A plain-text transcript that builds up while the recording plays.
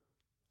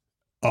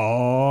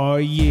Oh,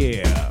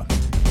 yeah.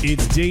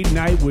 It's date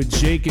night with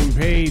Jake and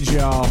Paige,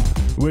 y'all,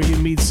 where you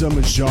meet some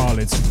of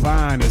Charlotte's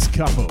finest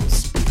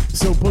couples.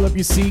 So pull up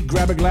your seat,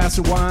 grab a glass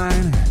of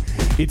wine.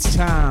 It's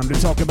time to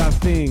talk about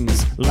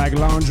things like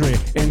laundry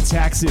and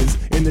taxes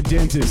and the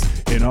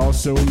dentist, and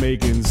also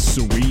making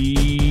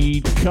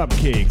sweet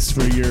cupcakes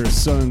for your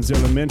son's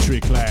elementary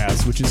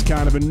class, which is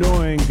kind of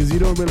annoying because you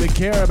don't really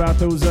care about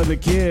those other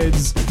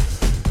kids.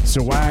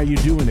 So why are you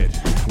doing it?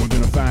 We're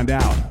going to find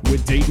out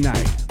with Date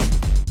Night.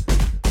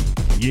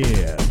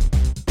 Yeah.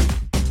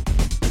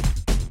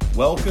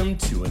 Welcome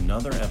to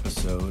another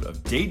episode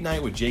of Date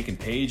Night with Jake and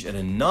Paige, and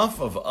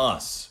enough of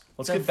us.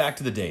 Let's get back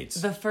to the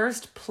dates. The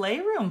first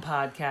Playroom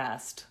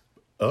podcast.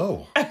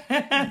 Oh.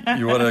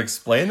 You want to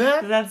explain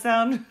that? Does that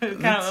sound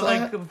kind of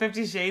like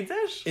 50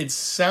 Shades-ish? It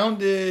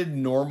sounded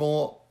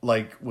normal,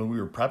 like when we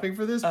were prepping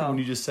for this, but when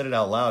you just said it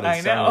out loud, I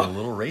it sounded know. a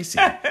little racy.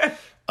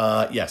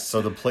 Yes,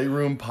 so the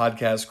Playroom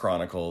Podcast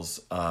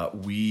Chronicles,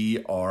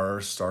 we are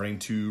starting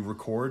to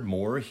record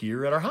more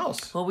here at our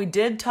house. Well, we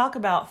did talk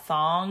about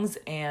thongs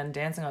and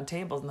dancing on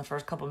tables in the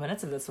first couple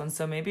minutes of this one,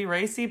 so maybe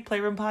racy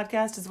Playroom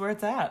Podcast is where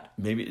it's at.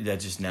 Maybe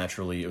that just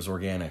naturally, it was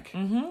organic,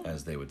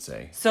 as they would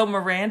say. So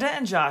Miranda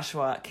and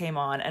Joshua came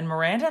on, and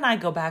Miranda and I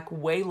go back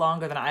way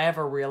longer than I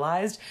ever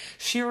realized.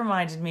 She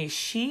reminded me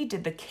she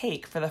did the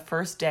cake for the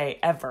first day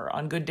ever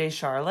on Good Day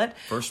Charlotte.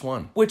 First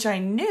one. Which I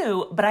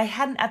knew, but I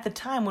hadn't at the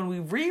time when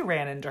we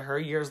ran into her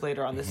years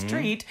later on the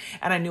street,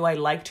 and I knew I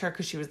liked her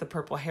because she was the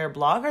purple hair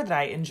blogger that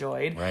I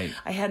enjoyed. Right.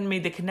 I hadn't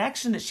made the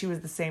connection that she was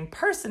the same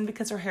person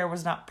because her hair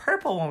was not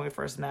purple when we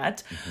first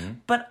met.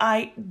 But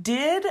I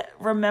did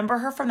remember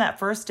her from that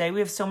first day. We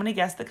have so many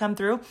guests that come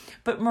through,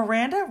 but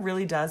Miranda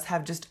really does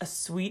have just a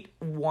sweet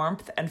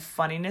warmth and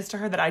funniness to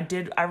her that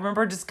I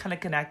remember just kind of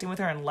connecting with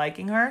her and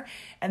liking her,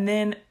 and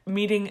then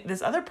meeting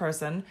this other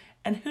person,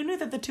 and who knew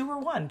that the two were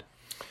one?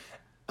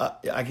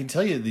 I can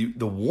tell you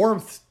the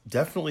warmth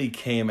definitely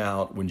came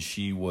out when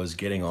she was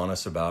getting on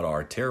us about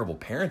our terrible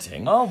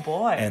parenting. Oh,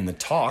 boy. And the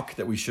talk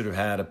that we should have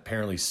had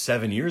apparently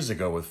 7 years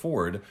ago with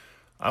Ford.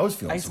 I was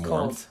feeling some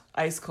warmth.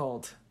 Ice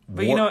cold.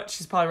 But you know what?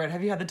 She's probably right.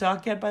 Have you had the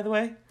talk yet, by the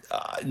way?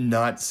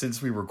 Not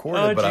since we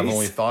recorded, but I've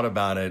only thought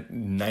about it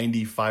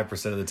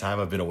 95% of the time.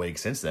 I've been awake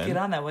since then. Get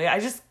on that way.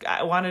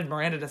 I wanted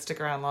Miranda to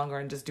stick around longer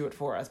and just do it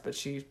for us, but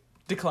she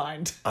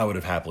declined. I would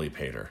have happily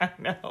paid her. I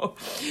know.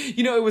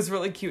 You know, it was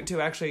really cute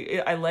too,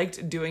 actually. I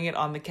liked doing it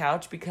on the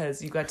couch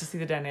because you got to see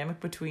the dynamic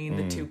between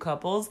the two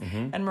couples.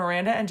 And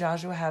Miranda and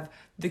Joshua have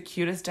the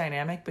cutest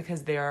dynamic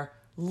because they are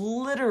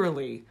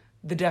literally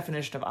the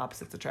definition of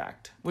opposites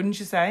attract. Wouldn't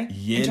you say?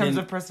 In terms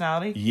of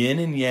personality? Yin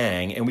and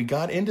yang. And we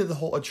got into the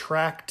whole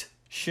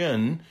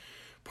attraction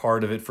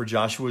part of it for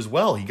Joshua as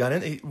well. He got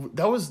in.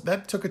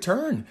 That took a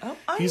turn. Oh,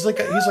 he's like,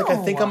 I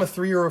think I'm a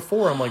 3 or a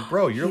 4. I'm like,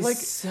 bro, you're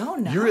so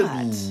not. You're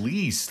at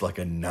least like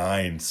a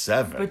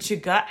 9.7. But you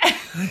got.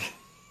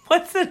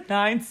 What's a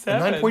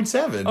 9.7? A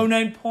 9.7. Oh,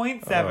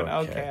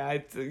 9.7.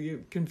 Okay.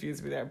 You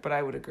confused me there, but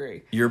I would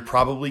agree. You're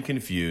probably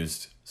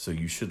confused, so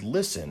you should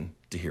listen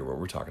to hear what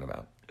we're talking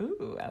about.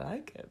 Ooh, I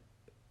like it.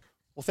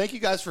 Well, thank you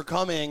guys for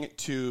coming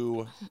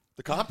to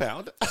the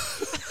compound.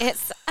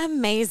 It's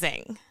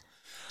amazing.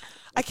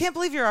 I can't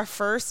believe you're our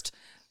first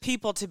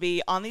people to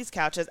be on these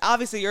couches.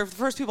 Obviously, you're the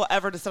first people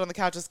ever to sit on the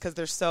couches because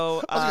they're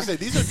so I was going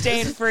to say, these are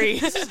stain-free.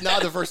 This is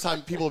not the first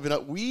time people have been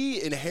up.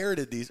 We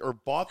inherited these or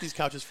bought these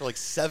couches for like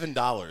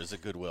 $7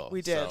 at Goodwill.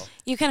 We did. So.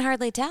 You can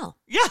hardly tell.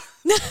 Yeah.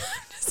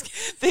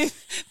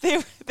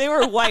 they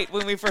were white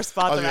when we first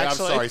bought them,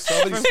 actually. I'm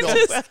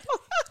sorry.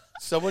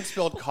 Someone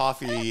spilled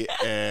coffee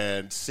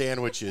and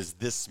sandwiches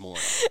this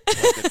morning.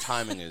 Like, the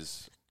timing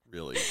is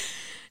really...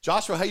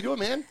 Joshua, how you doing,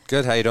 man?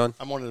 Good. How you doing?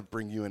 I wanted to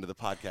bring you into the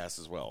podcast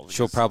as well.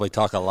 She'll probably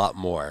talk a lot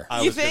more.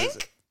 You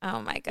think? Oh,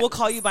 my goodness. We'll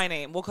call you by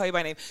name.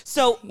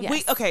 So,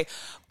 Yes.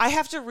 I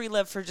have to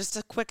relive for just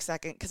a quick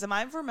second, because am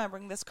I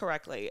remembering this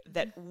correctly,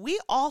 that we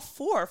all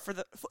four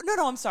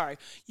I'm sorry.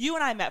 You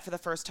and I met for the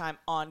first time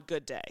on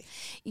Good Day.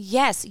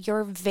 Yes,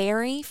 your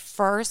very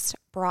first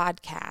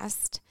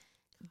broadcast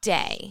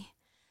day.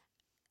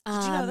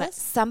 Did you know this?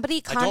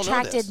 Somebody I don't know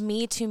contracted this.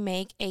 me to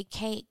make a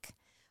cake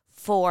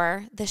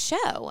for the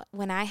show.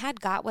 When I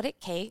had Got What It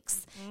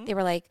Cakes, they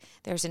were like,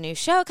 there's a new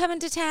show coming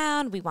to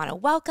town. We want to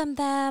welcome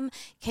them.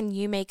 Can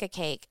you make a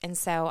cake? And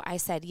so I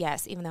said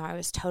yes, even though I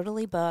was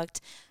totally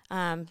booked.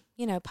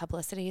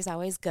 Publicity is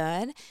always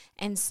good.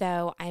 And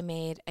so I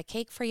made a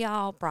cake for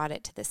y'all, brought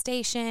it to the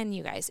station.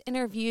 You guys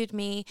interviewed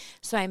me.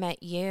 So I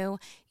met you,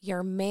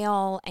 your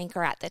male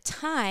anchor at the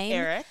time.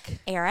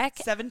 Eric.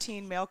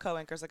 17 male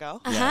co-anchors ago.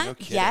 Yeah, no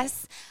kidding.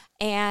 Yes.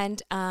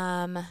 And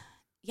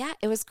yeah,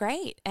 it was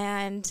great.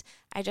 And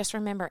I just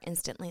remember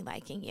instantly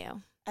liking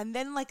you. And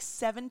then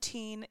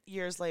 17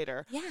 years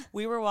later, Yeah.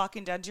 we were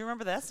walking down. Do you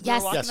remember this?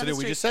 Yes. We were walking Yes, down I the do.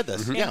 We street just said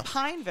this. in Yeah.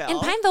 Pineville. In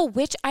Pineville,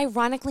 which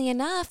ironically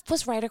enough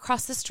was right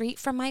across the street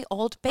from my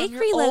old From your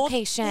bakery old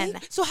location.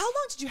 So how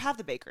long did you have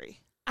the bakery?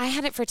 I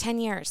had it for 10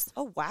 years.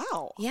 Oh,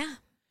 wow. Yeah.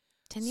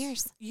 10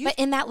 years. But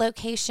in that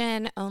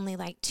location, only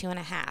like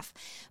 2.5.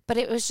 But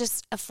it was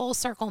just a full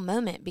circle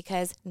moment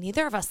because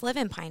neither of us live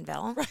in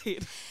Pineville.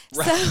 Right.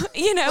 So,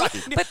 you know,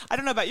 but I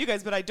don't know about you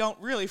guys, but I don't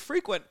really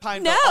frequent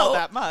Pineville no, all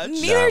that much.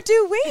 neither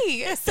do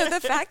we. So the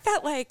fact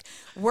that like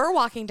we're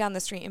walking down the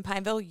street in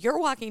Pineville, you're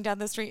walking down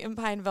the street in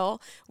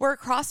Pineville, we're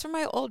across from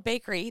my old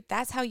bakery.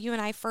 That's how you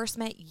and I first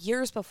met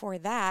years before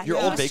that. Your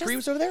It old was bakery just-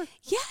 was over there?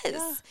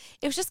 Yes.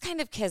 It was just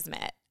kind of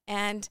kismet.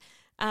 And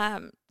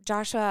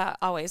Joshua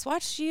always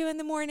watched you in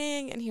the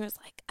morning and he was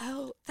like,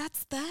 oh,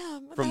 that's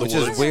them. From the Which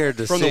woods. is weird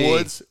to From see. the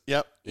woods.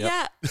 Yep.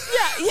 Yeah.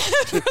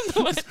 From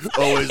the woods.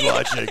 Always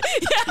watching.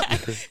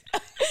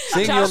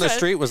 Seeing you on the Joshua-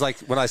 street was like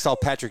when I saw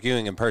Patrick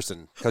Ewing in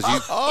person because you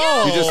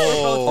Oh. you just We're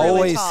both really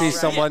always tall, see right?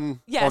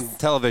 someone Yes. on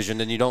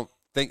television and you don't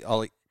think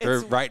they're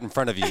It's- right in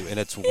front of you and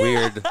it's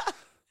weird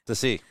to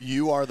see.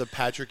 You are the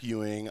Patrick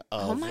Ewing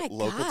Oh of my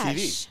local gosh.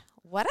 TV.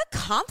 What a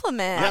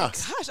compliment. Yeah.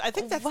 Gosh, I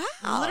think that's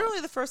Wow. literally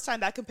the first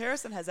time that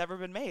comparison has ever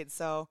been made.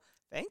 So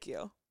thank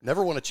you.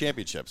 Never won a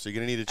championship, so you're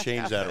going to need to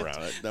change that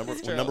around. We're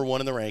true. number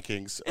one in the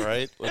rankings, all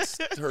right? Let's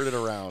turn it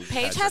around.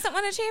 Paige Patrick. hasn't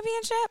won a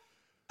championship?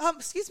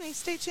 Excuse me,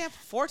 state champ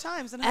 4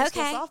 times in high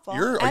school Okay. softball.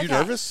 Are you Okay.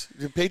 nervous?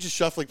 Your Paige is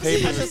shuffling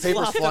papers and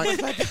papers flying.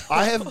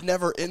 I have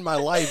never in my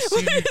life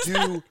seen you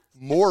do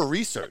more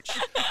research.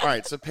 All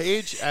right, so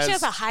Paige, as She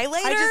has a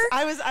highlighter?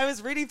 I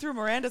was reading through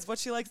Miranda's what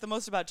she likes the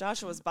most about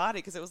Joshua's body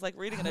because it was like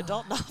reading an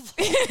adult novel.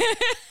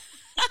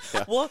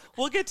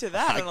 We'll get to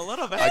that in a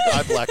little bit.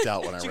 I blacked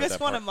out when I Do you read guys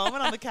that want part. a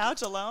moment on the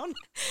couch alone?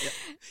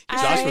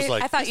 Josh was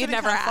like, I thought He's you'd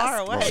sitting never kinda far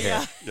ask. away. Okay.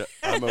 Yeah. Yeah,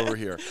 I'm over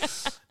here.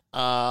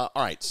 All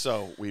right,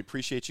 so we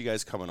appreciate you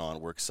guys coming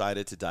on. We're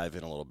excited to dive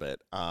in a little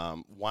bit.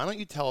 Why don't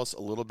you tell us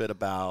a little bit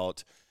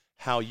about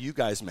how you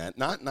guys met?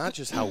 Not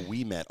just how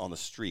we met on the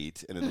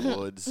street and in the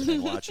woods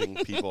and watching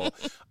people,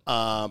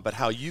 but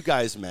how you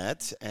guys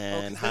met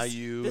and how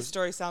you. This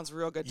story sounds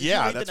real good. Did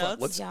Yeah, you read that's the what.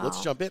 notes? Let's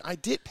Yeah. jump in. I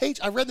did, Paige.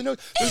 I read the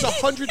notes. There's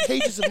 100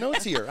 pages of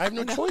notes here. I have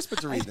no choice but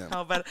to read them.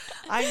 No, but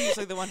I'm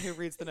usually the one who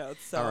reads the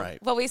notes. So. All right.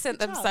 Well, we sent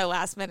them job. so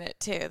last minute,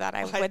 too, that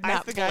I would I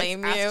not think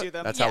blame I asked you.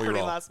 them That's how we pretty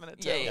roll. last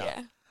minute too.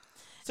 Yeah.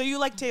 So you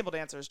like table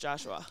dancers,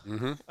 Joshua?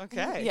 Mm-hmm.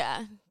 Okay.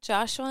 Yeah.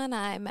 Joshua and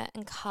I met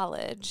in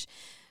college.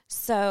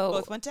 So,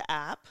 Both went to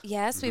App.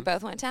 yes, we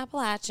both went to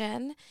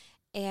Appalachian.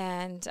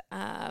 And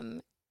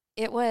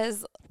it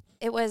was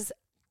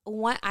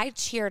one, I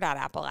cheered at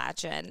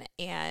Appalachian.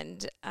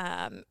 And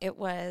it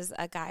was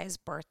a guy's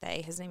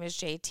birthday. His name is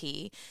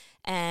JT.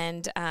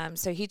 And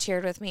so he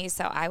cheered with me.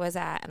 So I was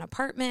at an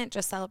apartment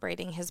just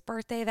celebrating his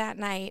birthday that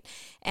night.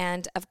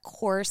 And of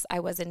course, I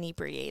was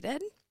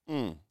inebriated.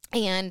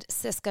 And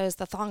Cisco's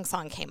The Thong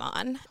Song came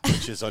on.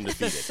 Which is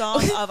undefeated.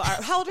 Song of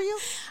our. How old are you?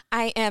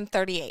 I am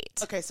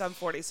 38. Okay, so I'm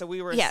 40. So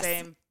we were Yes.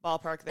 same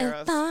ballpark there. And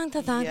Of thong,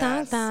 thong, thong,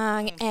 Yes.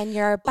 thong, and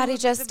your body Ooh,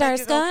 just make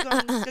starts it go,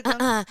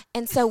 going,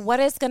 And so what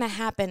is going to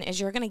happen is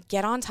you're going to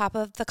get on top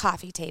of the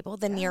coffee table,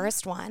 the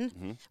nearest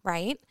one,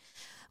 right?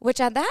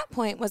 Which at that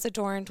point was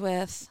adorned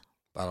with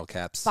Bottle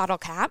caps. bottle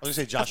caps, I was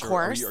going to say, Joshua, of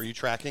course. are you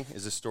tracking?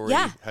 Is this story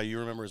Yeah. how you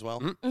remember as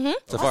well?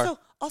 So far.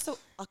 Also,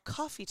 a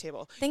coffee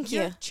table. Thank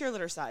You're you.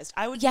 cheerleader sized.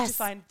 I would Yes. need to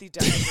find the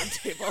dining room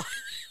table.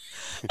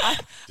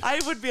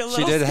 I would be a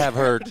little. She did have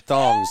her scared.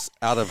 thongs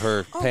out of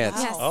her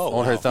pants Yes. Oh,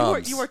 on her wow.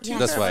 thumbs. You were two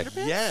this pair way. of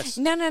underpants? Yes.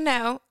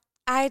 No.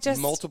 I just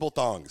Multiple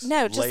thongs.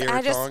 no, just Layer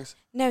I just thongs.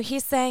 no.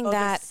 He's saying Oh, the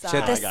that sides. She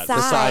had the I got it.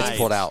 the sides sides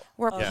pulled out.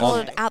 were Yeah. pulled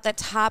Okay. out the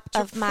top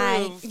To of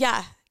my prove.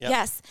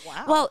 yes.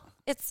 Wow. Well,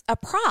 it's a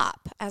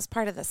prop as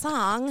part of the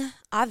song,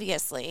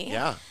 obviously.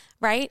 Yeah.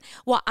 Right?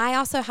 Well, I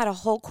also had a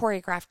whole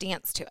choreographed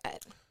dance to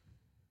it.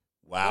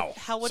 Wow.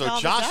 How would so all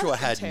of Joshua that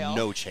had entail?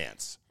 no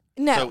chance.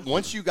 No. So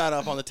once you got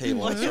up on the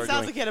table and It started sounds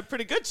doing like he had a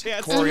pretty good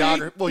chance.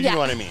 choreography, well, you Yeah. know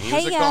what I mean. He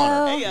was a Hey-yo.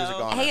 goner. He was a Hey-yo.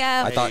 goner.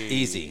 Hey-yo. I thought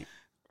easy.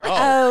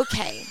 Oh,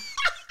 Okay.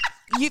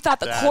 You thought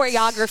the That's-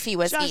 choreography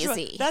was Joshua,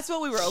 easy. that's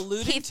what we were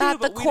alluding He to. thought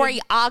the but we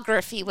didn't-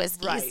 choreography was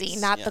Right. easy,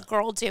 not Yeah. the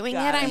girl doing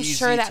Got it. it. I'm Easy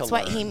sure to that's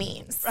what he learn.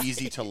 means.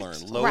 easy to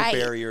learn. Low Right.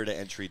 barrier to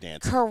entry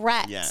dancing.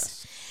 Correct.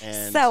 Yes.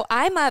 And So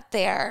I'm up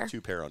there.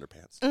 2 pair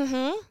underpants.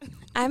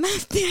 I'm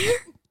up there.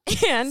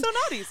 And So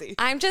not easy.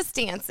 I'm just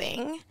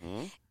dancing.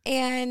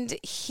 And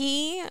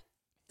he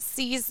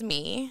sees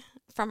me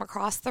from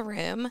across the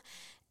room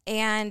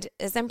and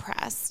is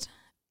impressed,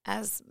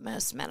 as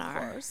most men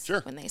are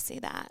Sure. when they see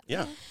that.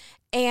 Yeah.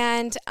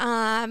 And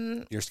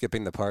You're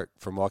skipping the part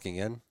from walking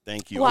in.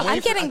 Thank you. Well, waiting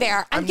I'm getting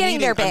there. I'm getting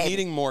there, I'm babe.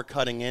 needing more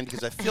cutting in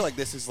because I feel like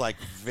this is like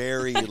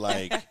very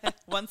like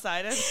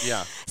One-sided.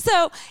 yeah.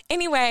 so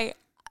anyway,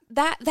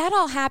 that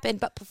all happened.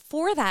 But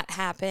before that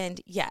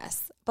happened,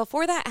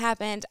 before that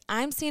happened,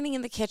 I'm standing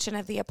in the kitchen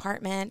of the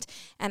apartment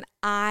and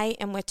I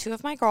am with 2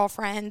 of my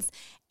girlfriends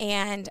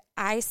and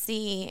I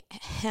see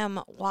him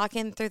walk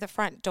in through the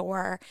front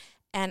door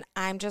and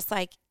I'm just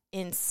like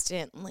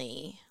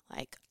instantly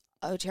like,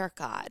 oh dear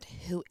God,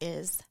 who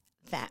is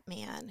that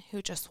man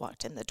who just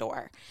walked in the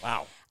door?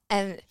 Wow.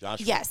 And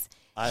Joshua, yes,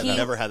 I've he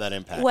never had that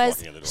impact was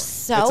walking in the door.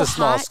 so It's a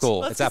small hot. school.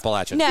 Let's It's just-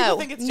 Appalachian. No, People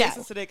think it's no.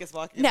 Jason Sudeikis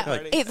walking No, in the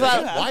party. it-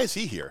 well, Yeah. Why is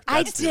he here?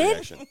 I That's the did.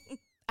 reaction.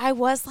 I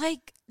was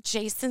like,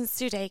 Jason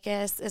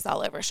Sudeikis is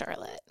all over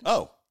Charlotte.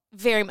 Oh.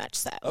 Very much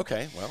so.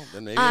 Okay, well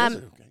then maybe it is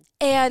okay.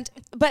 And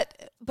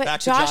but Back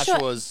to Joshua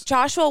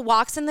Joshua's-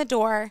 walks in the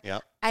door.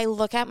 Yep. I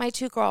look at my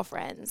two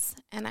girlfriends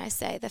and I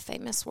say the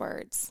famous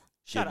words.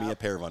 Give me a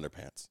pair of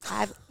underpants.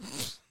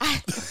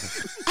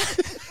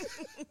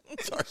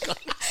 Sorry.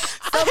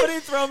 Somebody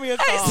throw me a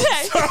I song.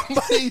 say,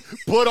 Somebody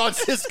put on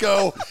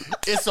Cisco.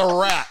 It's a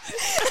wrap.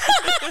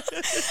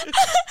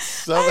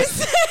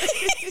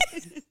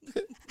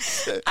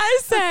 I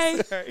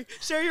say, Sorry.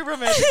 Share your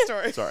romantic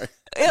story. Sorry.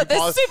 yeah,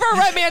 this is super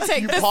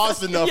romantic. You This-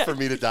 paused enough for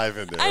me to dive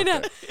in there. I know.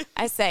 Okay.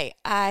 I say,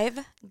 I've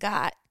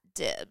got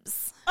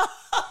dibs.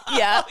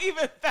 Yeah,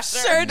 Even better.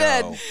 sure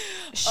did. No.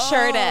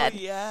 Sure Oh, did.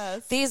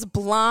 yes. These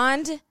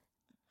blonde,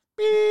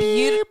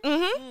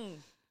 beautiful.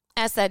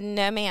 I said,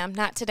 no, ma'am,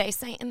 not today,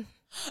 Satan.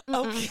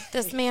 Okay.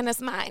 This man is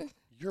mine.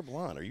 You're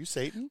blonde. Are you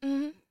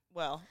Satan?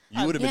 Well,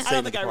 You would have been I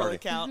Satan don't at think the I really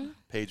party. count.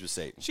 Paige was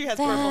Satan. She has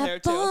purple hair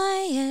That too.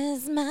 boy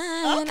is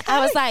mine. Okay. I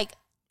was like,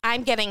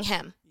 I'm getting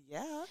him.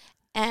 Yeah.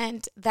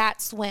 And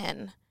that's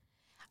when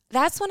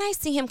I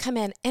see him come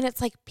in, and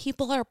it's like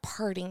people are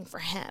parting for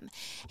him.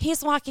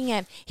 He's walking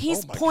in.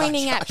 He's Oh my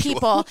pointing God, at Joshua.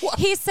 people. What?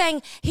 He's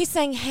saying,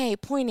 hey,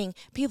 pointing.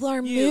 People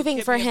are You, moving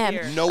give for me a him.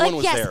 beer. No Like, one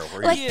was yes, there.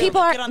 Were like you? You,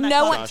 people are get on that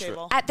no coffee one.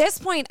 table. At this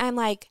point, I'm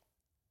like,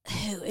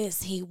 who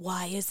is he?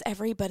 Why is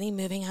everybody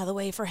moving out of the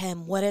way for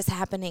him? What is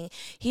happening?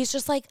 He's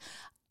just like,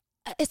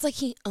 it's like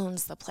he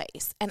owns the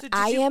place, and So did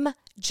I you- am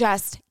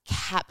just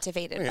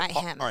captivated Okay, by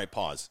him. All right,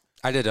 pause.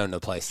 I did own the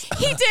place.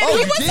 He did. Oh,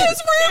 he you was did?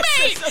 his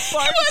roommate. It's a He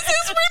party. was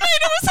his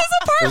roommate. It was his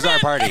It apartment. was our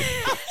party.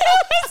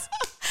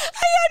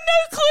 I had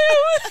no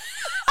clue.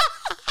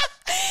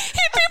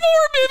 People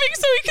were moving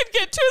so he could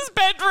get to his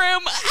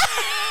bedroom.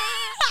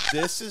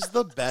 This is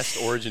the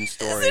best origin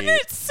story Isn't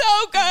it so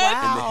good?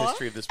 Wow. in the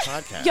history of this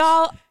podcast.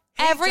 Y'all,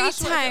 Hey, every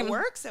Joshua, if time. it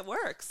works. It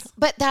works.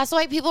 But that's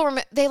why people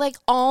were, they like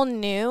all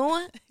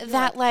knew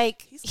that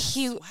like He's got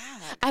he, swag.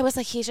 I was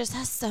like, he just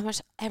has so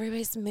much,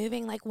 everybody's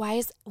moving. Like, why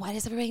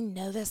does everybody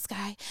know this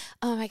guy?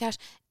 Oh my gosh.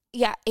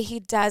 Yeah, he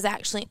does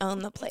actually own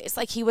the place.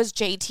 Like, he was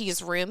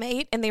JT's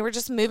roommate, and they were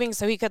just moving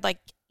so he could like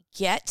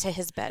get to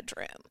his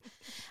bedroom.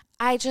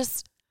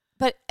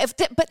 But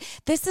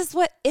this is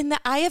what, in the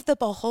eye of the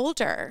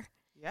beholder,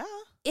 Yeah.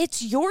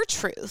 it's your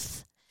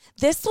truth.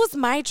 This was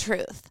my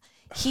truth.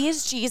 He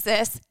is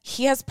Jesus.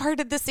 He has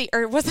parted the sea.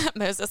 Or was that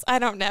Moses? I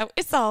don't know.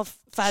 It's all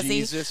fuzzy.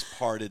 Jesus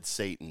parted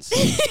Satan's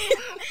sea.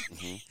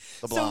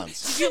 The blondes.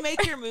 So, did you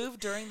make your move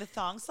during the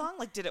thong song?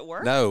 Like, did it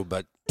work? No,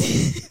 but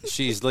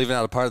she's leaving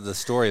out a part of the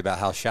story about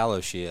how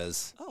shallow she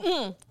is.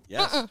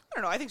 Yes. I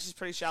don't know. I think she's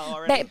pretty shallow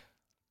already. Babe,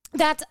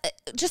 that's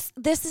just,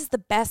 this is the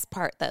best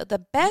part, though. The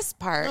best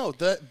part. No,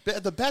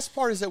 the best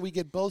part is that we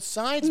get both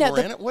sides, No,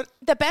 Miranda. What?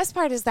 The best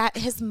part is that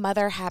his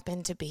mother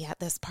happened to be at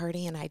this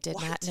party, and I did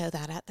not know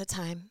that at the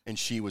time. And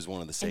she was one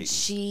of the And Satans.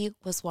 she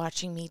was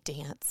watching me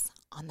dance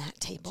on that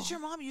table. Did your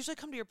mom usually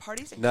come to your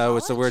parties? In No,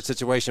 it's a college? weird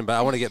situation, but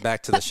I want to get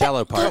back to the shallow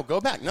No, part go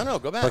back. No,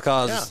 go back.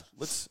 because yeah,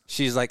 let's.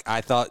 she's like, I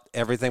thought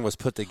everything was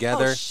put Oh,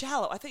 together.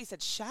 shallow. I thought you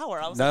said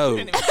shower. I was No, like,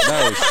 you didn't even-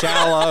 no,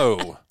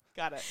 shallow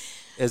Got it.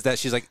 is that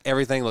she's like,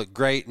 everything looked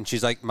great. And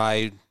she's like,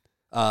 my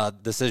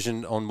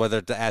decision on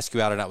whether to ask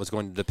you out or not was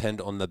going to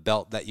depend on the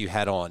belt that you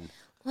had on.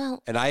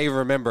 Well, And I even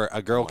remember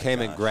a girl came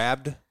and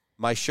grabbed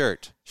my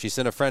shirt. She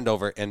sent a friend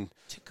over and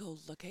To go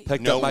look at you.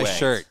 picked No up my way.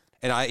 shirt.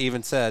 And I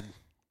even said,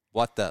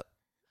 what the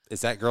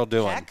is that girl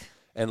doing? Heck.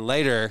 And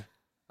later,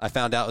 I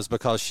found out it was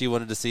because she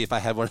wanted to see if I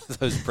had one of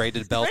those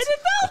braided belts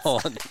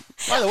on.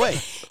 By the way,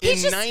 in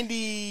just-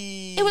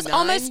 90, it was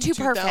almost too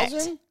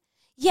perfect.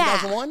 Yeah.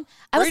 2001.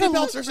 I was Braided a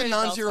belts. li- There's a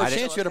non-zero I didn't-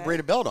 chance you had a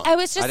braided belt on. I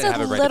was I just didn't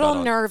have a a braided little belt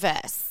on.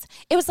 nervous.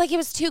 It was like it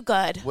was too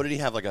good. What did he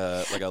have? Like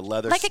a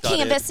leather, Like a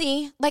studded-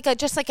 canvasy,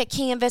 just like a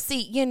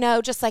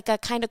canvasy, just like a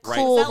kind of Right.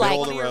 cool, Is that like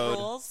one of the your road.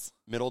 rules?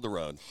 middle of the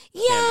road.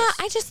 yeah. canvas.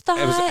 I just thought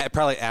It was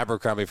probably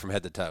Abercrombie from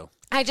head to toe.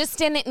 I just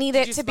didn't need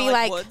Did it you to smell be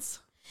like Woods?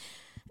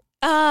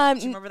 Do you um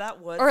remember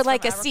that Woods? or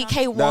like from a Abercrombie?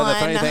 CK1. No, the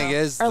funny thing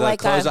is, or the like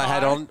clothes a, I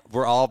had on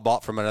were all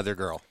bought from another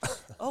girl.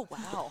 Oh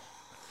wow.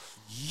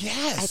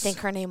 Yes. I think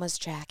her name was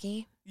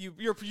Jackie.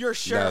 You're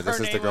sure No, her this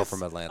is the name girl was-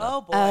 from Atlanta.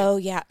 Oh boy. Oh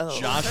yeah. Oh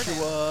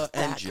Joshua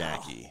and That girl.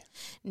 Jackie.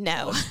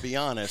 no, Let's be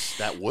honest,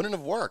 that wouldn't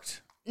have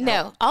worked.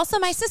 no. Also,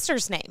 my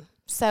sister's name.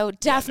 So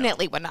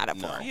definitely would not have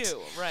No. worked.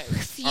 You right.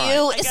 Few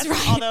I is guess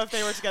right. although if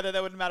they were together,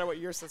 that wouldn't matter what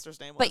your sister's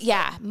name was. But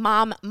yeah,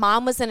 mom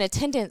was in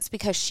attendance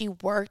because she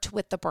worked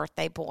with the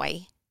birthday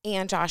boy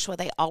and Joshua.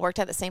 They all worked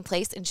at the same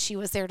place, and she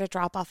was there to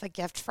drop off a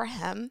gift for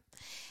him.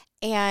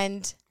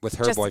 And With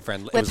her just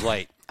boyfriend, it with was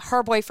late.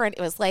 Her boyfriend,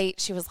 it was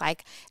late. She was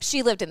like,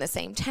 she lived in the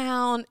same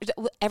town.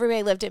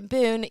 Everybody lived in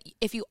Boone.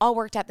 If you all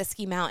worked at the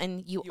ski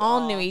mountain, you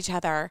all knew each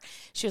other.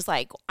 She was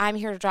like, I'm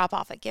here to drop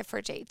off a gift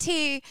for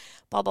JT,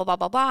 blah, blah, blah,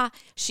 blah, blah.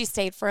 She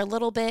stayed for a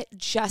little bit,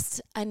 just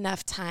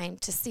enough time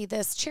to see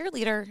this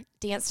cheerleader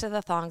dance to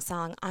the thong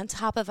song on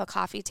top of a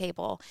coffee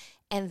table.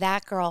 And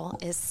that girl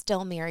is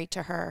still married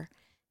to her,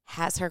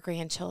 has her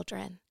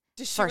grandchildren.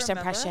 Does she First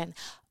remember? impression.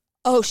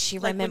 Oh, she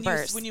Like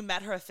remembers. when you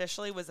met her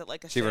officially, was it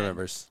like a She shame?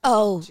 remembers.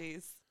 Oh,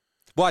 Jeez.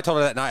 Well, I told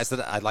her that night. I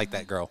said I like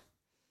that girl.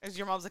 As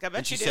your mom's like, I bet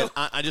And she you said, do.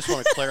 I just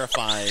want to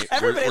clarify.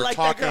 Everybody we're liked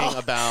that talking girl.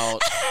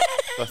 about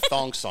the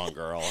thong song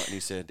girl. And he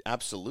said,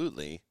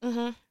 absolutely.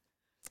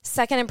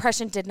 Second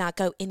impression did not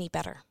go any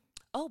better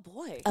Oh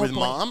boy. Oh, with boy.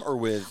 mom or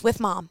with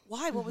with mom.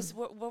 Why?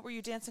 What were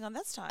you dancing on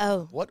this time?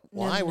 Oh, what? no,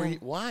 Why no, were no. you?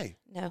 Why?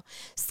 No.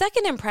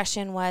 Second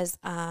impression was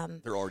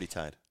They're already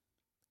tied.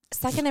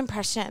 second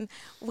impression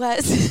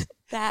was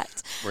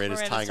that Miranda's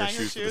Miranda's tying her tying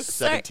her shoes for the shoes.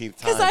 17th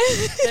because time.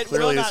 It will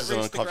Clearly, not this is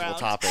an reach the uncomfortable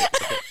ground.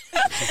 topic.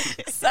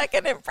 Okay.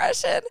 second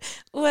impression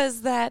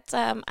was that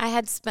I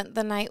had spent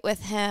the night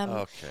with him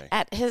Okay.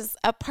 at his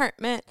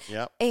apartment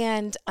Yep.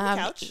 and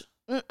Couch.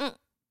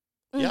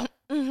 Yep.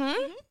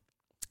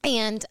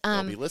 and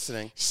I'll be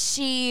listening.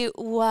 she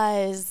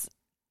was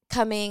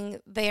coming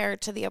there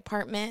to the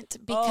apartment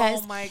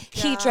because Oh my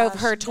he drove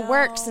her gosh, to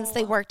work since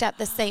they no. worked at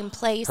the same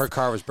place. Her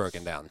car was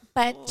broken down.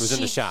 but It was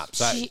in the shop.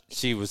 So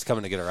she was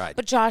coming to get a ride.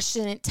 But Josh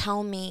didn't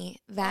tell me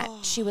that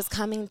she was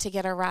coming to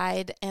get a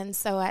ride, and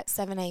so at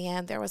 7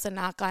 a.m. there was a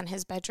knock on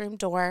his bedroom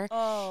door,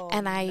 Oh,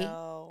 and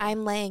no.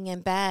 I'm laying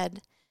in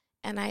bed,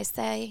 and I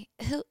say,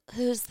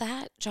 "Who's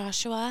that,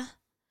 Joshua?"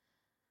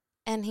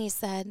 And he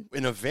said,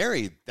 In a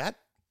very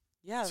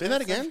Yeah. Say that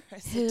that's again?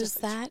 like- "Who's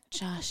that,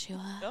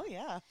 Joshua?" Oh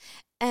yeah.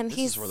 And This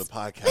he's is where the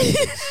podcast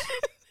is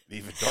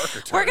even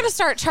darker. we're gonna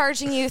start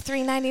charging you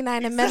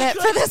 $3.99 a minute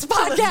for this Is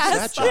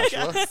that podcast.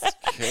 Joshua?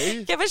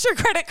 Okay. Give us your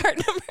credit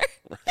card number.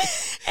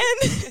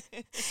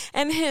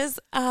 and his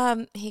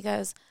he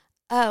goes,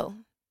 "Oh,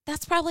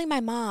 that's probably my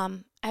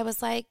mom." I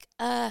was like,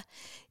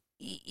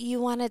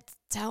 you want to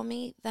tell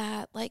me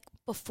that like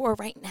before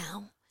right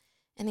now?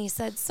 And he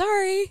said,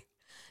 "Sorry."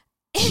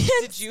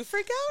 Did you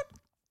freak out?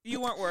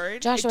 You weren't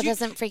worried? Joshua Do you-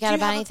 doesn't freak do out you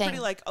about have anything. A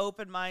pretty like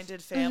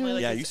open-minded family.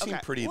 Like Yeah, it's- you seem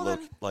okay. pretty Well,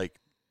 then- like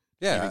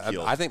Yeah,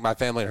 even-keeled. I think my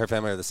family and her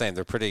family are the same.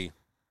 They're pretty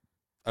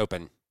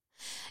open.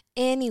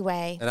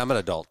 Anyway, And I'm an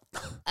adult.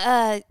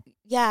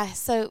 yeah,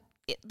 so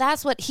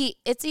that's what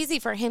it's easy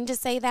for him to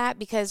say that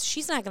because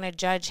she's not going to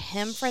judge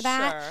him for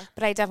that, Sure.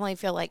 but I definitely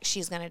feel like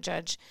she's going to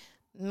judge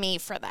me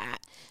for that.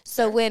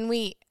 So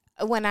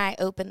when I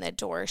opened the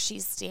door,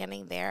 she's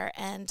standing there,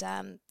 and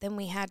then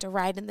we had to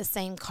ride in the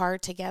same car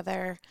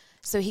together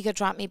so he could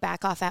drop me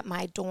back off at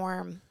my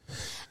dorm.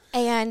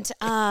 And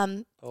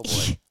oh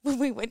boy. when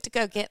we went to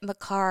go get in the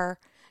car,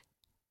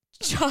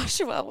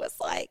 Joshua was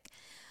like,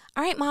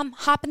 "All right, Mom,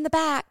 hop in the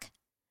back."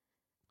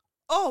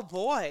 Oh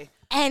boy.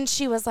 And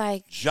she was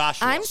like,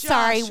 Joshua. "I'm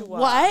sorry, Joshua.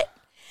 what?"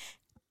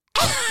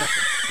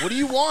 What do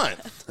you want?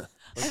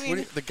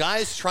 The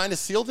guy's trying to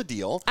seal the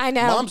deal. I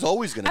know. Mom's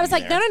always going to be I was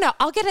like, there. no,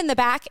 I'll get in the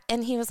back.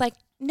 And he was like,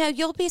 "No,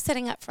 you'll be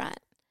sitting up front."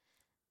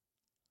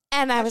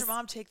 And I How'd was your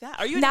mom take that?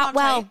 Are you and not your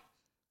mom well. tight?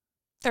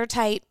 They're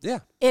tight. Yeah,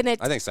 And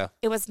I think so.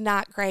 it was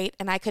not great.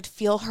 And I could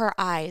feel her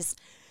eyes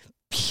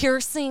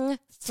piercing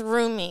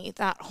through me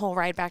that whole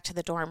ride back to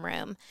the dorm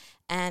room.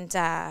 And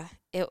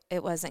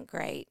it wasn't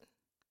great.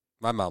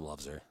 My mom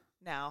loves her.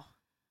 Now.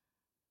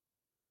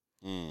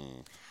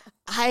 Mm.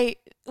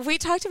 We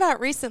talked about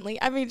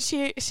recently. I mean,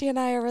 she and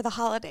I over the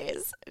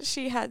holidays,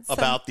 she had some,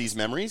 About these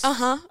memories? we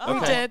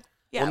Okay. did.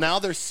 Yeah. Well, now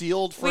they're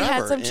sealed we forever.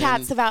 had some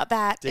chats in about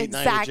that. Date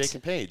Night exact. with Jake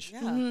and Paige.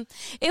 Yeah. Mhm.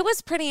 It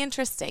was pretty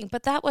interesting,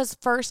 but that was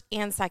first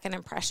and second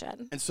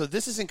impression. And so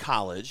this is in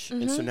college.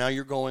 And so now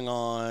you're going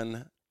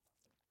on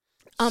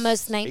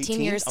Almost 19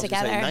 18? years I was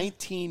gonna say together.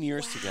 19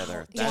 years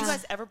together. Did Yeah. you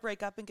guys ever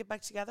break up and get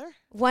back together?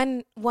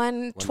 One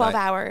 12 night.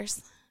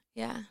 hours.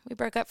 Yeah, we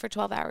broke up for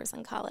 12 hours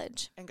in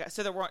college. And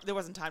so there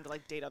wasn't time to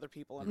like date other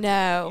people. And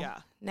No. Yeah.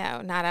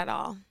 No, not at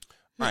all. All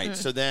right.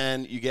 So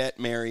then you get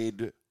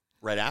married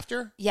right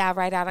after? Yeah,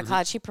 right out of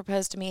college. He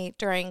proposed to me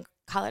during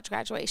college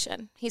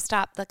graduation. He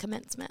stopped the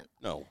commencement.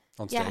 No.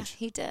 On Yeah, stage.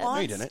 he did. On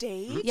you didn't.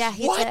 stage? Yeah,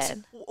 he What?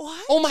 did.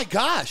 What? Oh my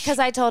gosh. Because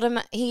I told him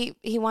he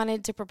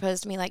wanted to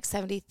propose to me like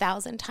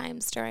 70,000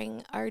 times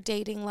during our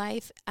dating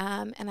life.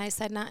 And I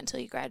said, not until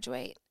you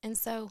graduate. And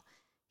so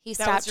he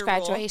That was stopped your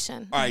rule?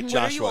 graduation. All right, When are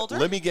you Joshua, older?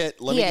 let me get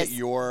He is.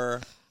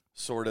 your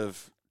sort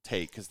of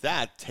take because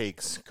that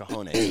takes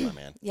cojones, my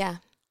man. Yeah.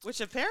 Which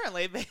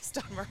apparently, based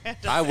on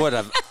Miranda, I would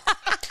have.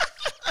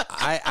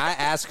 I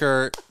asked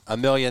her a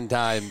million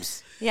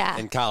times Yeah.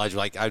 in college.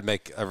 Like, I'd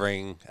make a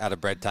ring out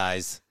of bread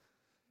ties.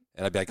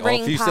 And I'd be like,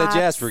 Ring if you said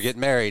yes, pops. we're getting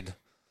married.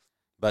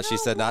 But she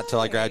No said not till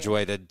I way.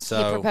 graduated. He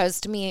So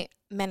proposed to me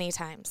many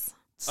times.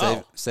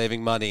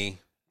 saving money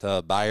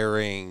to buy a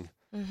ring.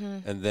 Mm-hmm.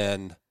 And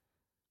then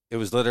it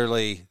was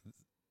literally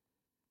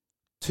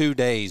 2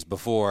 days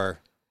before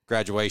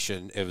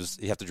graduation. It was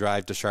you have to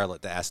drive to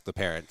Charlotte to ask the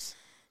parents.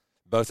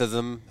 Both of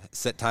them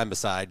set time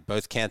aside.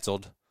 Both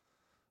canceled.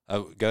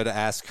 Go to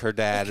ask her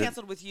dad. They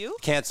canceled with you?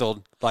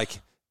 Canceled.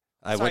 Like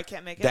I Sorry, went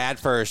can't make it. dad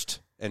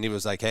first, and he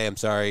was like, "Hey, I'm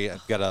sorry.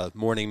 I've got a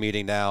morning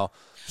meeting now.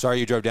 Sorry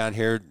you drove down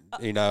here.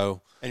 You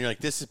know, And you're like,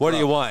 this is what do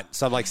you pro. want?"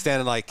 So I'm like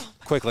standing like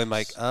quickly. I'm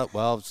like,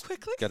 well,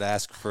 Quickly? got to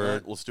ask All for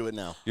right, let's do it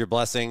now. your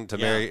blessing to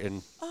Yeah. marry.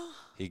 And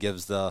he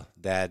gives the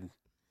dad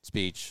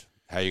speech.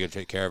 How are you going to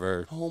take care of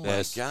her? Oh my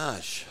This.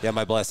 gosh. Yeah,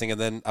 my blessing. And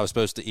then I was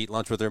supposed to eat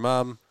lunch with her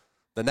mom.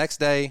 The next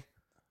day,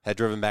 had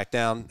driven back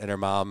down, and her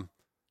mom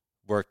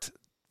worked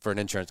for an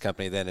insurance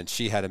company then, and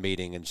she had a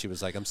meeting, and she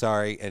was like, "I'm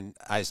sorry," and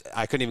I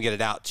couldn't even get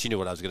it out. She knew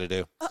what I was going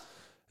to do,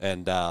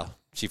 and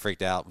she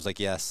freaked out. Was like,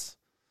 "Yes,"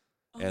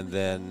 and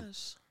then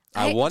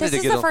I wanted to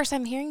This get is the on, first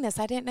time hearing this.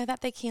 I didn't know that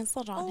they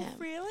canceled on Oh, him.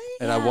 really?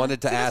 and I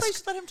wanted to Feels like ask you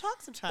should let him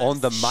talk sometimes. on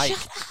the mic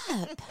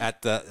Shut up.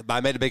 at the. I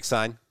made a big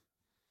sign,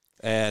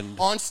 and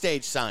On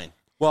stage sign.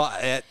 well,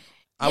 Yeah,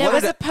 I it wanted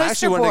was a to, I actually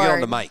poster wanted to get on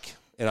board. the mic,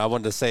 and I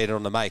wanted to say it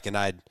on the mic, and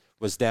I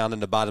was down in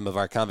the bottom of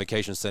our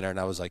convocation center, and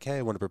I was like, "Hey,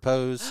 I want to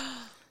propose.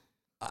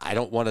 I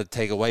don't want to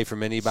take away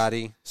from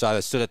anybody," so I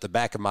stood at the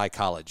back of my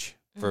college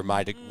for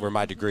where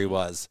my degree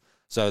was,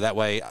 so that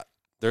way,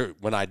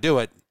 when I do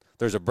it,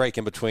 there's a break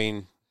in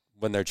between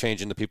when they're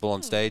changing the people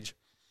on stage,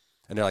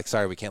 and they're like,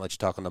 "Sorry, we can't let you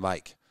talk on the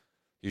mic.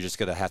 You're just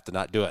gonna have to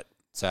not do it."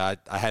 So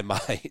I had my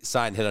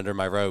sign hid under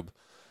my robe,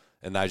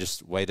 and I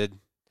just waited.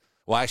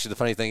 Well, actually, the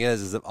funny thing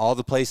is that all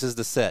the places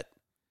to sit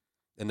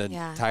in the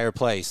Yeah. entire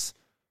place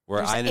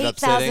where I There's ended up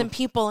 8,000 sitting,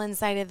 people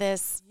inside of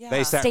this. Yeah.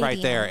 they sat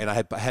right there, stadium.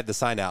 and I had the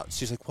sign out.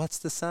 She's like, "What's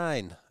the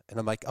sign?" And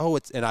I'm like, "Oh,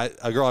 it's," and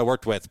a girl I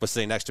worked with was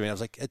sitting next to me, and I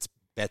was like, "It's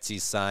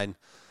Betsy's sign."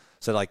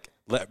 So like,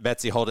 let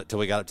Betsy hold it till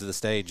we got up to the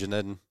stage, and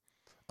then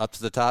up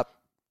to the top,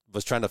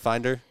 was trying to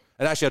find her.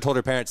 And actually, I told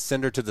her parents,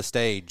 send her to the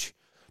stage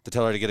to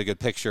tell her to get a good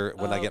picture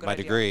when I get good my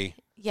idea. degree.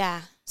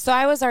 Yeah. So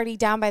I was already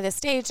down by the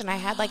stage, and I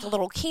had like a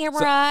little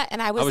camera,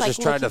 and I was, I was like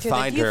just trying to looking through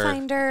find the her,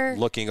 viewfinder.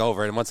 looking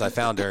over, and once I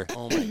found her,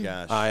 Oh my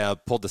gosh. I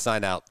pulled the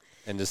sign out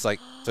and just like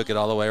took it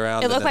all the way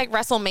around. It and looked then- like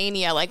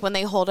WrestleMania, like when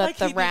they hold up Like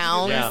the he did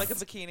round. wear, Yeah. like a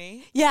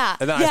bikini. Yeah.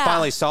 And then yeah. I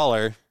finally saw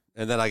her,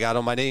 and then I got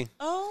on my knee.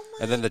 Oh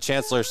my. And then the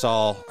chancellor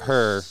saw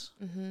her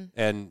Mm-hmm.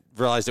 and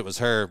realized it was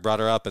her, brought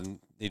her up, and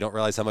you don't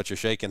realize how much you're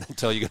shaking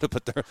until you go to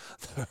put the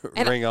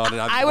And ring on.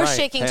 And I was right,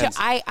 shaking hands.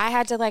 too. I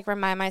had to like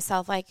remind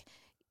myself, like,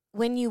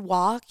 when you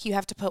walk, you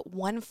have to put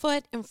one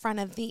foot in front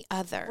of the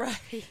other.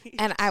 Right.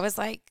 And I was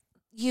like,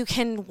 you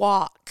can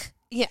walk.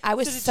 Yeah, I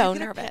was So did so you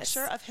get nervous. a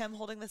picture of him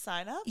holding the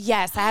sign up?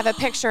 Yes, I have a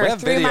picture We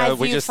have through my video.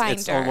 We just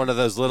it's on viewfinder. one of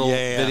those little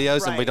Yeah,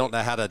 videos, and we right. don't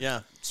know how to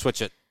Yeah.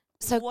 switch it.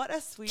 So What a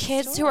sweet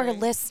kids story. who are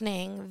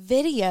listening,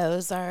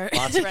 videos are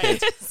Lots of Right.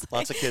 kids.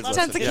 Lots of kids. Tons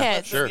listen. of Yeah,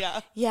 kids. Sure.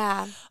 Yeah.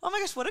 yeah, Oh my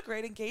gosh, what a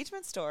great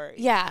engagement story.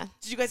 yeah,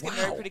 Did you guys get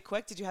married pretty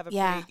quick? Did you have a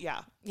Yeah. pretty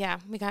yeah. yeah.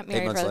 We got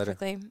married months really later.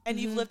 quickly. And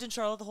you've lived in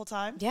Charlotte the whole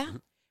time? Yeah,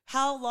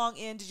 How long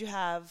in did you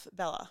have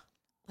Bella?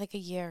 like a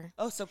year.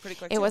 Oh, so pretty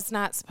quick. It too. was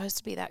not supposed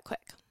to be that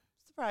quick.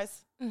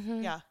 surprise.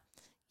 Mm-hmm. Yeah.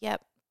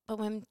 Yep. But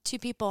when two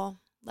people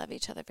love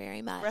each other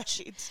very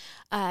much,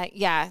 Right.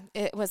 yeah,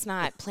 it was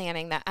not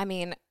planning that. I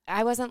mean,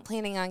 I wasn't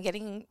planning on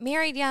getting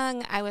married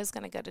young. I was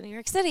going to go to New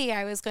York City.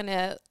 I was going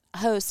to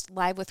host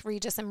Live with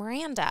Regis and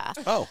Miranda.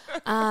 Oh,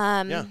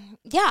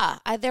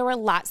 There were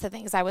lots of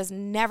things. I was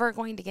never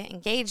going to get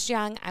engaged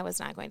young. I was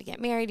not going to get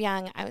married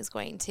young. I was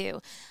going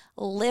to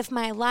live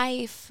my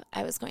life.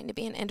 I was going to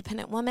be an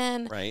independent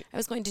woman. Right. I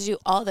was going to do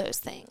all those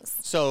things.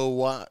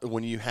 so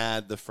when you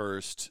had the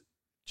first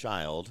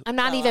child, I'm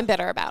not Bella. even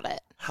bitter about it.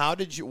 how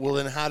did you? Well,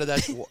 then how did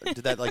that?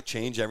 Did that like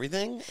change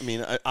everything? I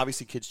mean,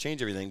 obviously kids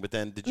change everything, but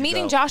then did you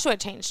Meeting go, Joshua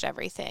changed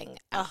everything,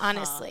 Uh-huh.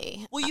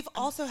 honestly. Well, you've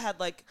also had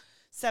like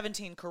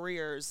 17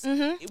 careers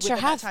Mhm, within sure that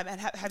have. time. And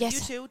have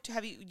Yes. you two?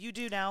 Have you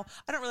do now?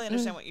 I don't really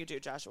understand what you do,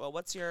 Joshua.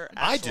 What's your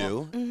I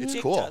actual- do. It's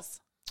Jake cool. does.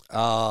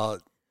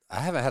 I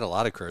haven't had a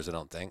lot of careers, I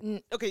don't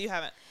think. Okay, you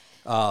haven't.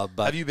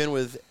 But Have you been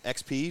with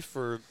XP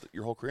for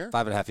your whole career?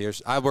 5.5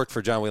 years. I worked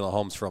for John Whelan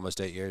Homes for almost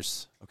 8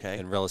 years. Okay.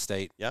 In real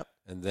estate. Yep.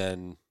 And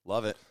then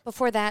Love it.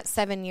 Before that,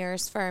 7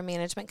 years for a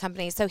management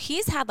company. So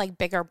he's had like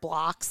bigger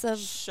blocks of,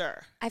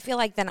 Sure. I feel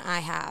like, than I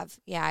have.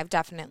 Yeah, I've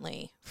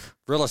definitely.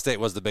 real estate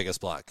was the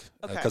biggest block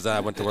Okay. because I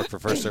went to work for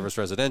First Service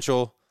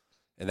Residential,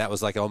 and that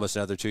was like almost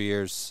another 2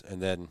 years. And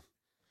then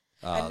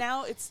and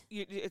now it's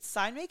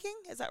sign making.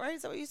 Is that right?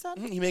 Is that what you said?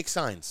 He makes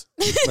signs.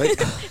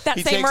 That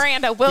He same takes-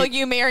 Miranda, will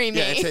you marry me?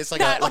 Yeah, it's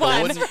like, that like one.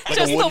 a wooden, like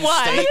Just a wooden the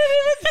one. stake.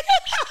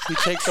 He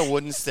takes a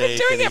wooden stake.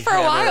 doing and it he for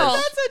a while.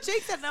 hammers- That's what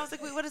Jake said, and I was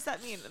like, wait, what does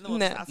that mean? And then we'll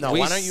No. just ask No, him. We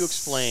why don't you s-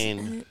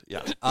 explain?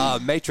 Yeah.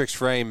 Matrix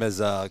Frame is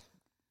a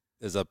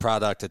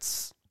product.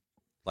 It's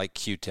like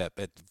Q-tip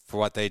for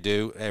what they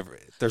do.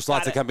 There's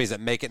lots Got of it. companies that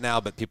make it now,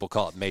 but people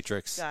call it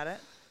Matrix. Got it.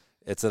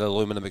 It's an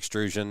aluminum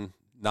extrusion,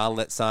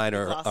 non-lit sign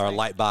or a Glossy.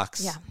 light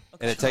box. Yeah.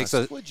 And it takes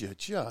a Would you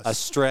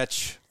just?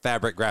 stretch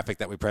fabric graphic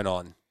that we print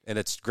on, and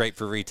it's great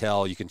for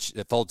retail. You can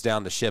it folds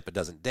down to ship. It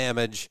doesn't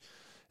damage.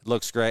 It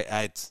looks great.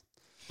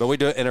 But we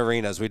do it in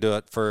arenas. We do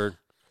it for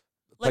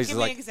Like, places give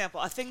me like an example.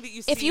 A thing that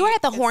you see. If you were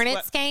at the is Hornets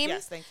what- game-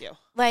 Yes, thank you.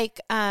 Like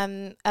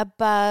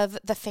above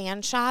the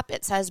fan shop,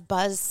 it says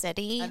Buzz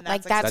City. And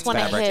Like that's that's one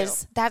of fabric.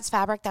 his. That's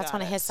fabric. That's Got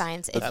one of it. his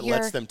signs. But If that you're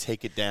lets them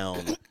take it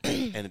down,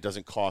 and it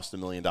doesn't cost $1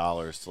 million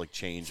to like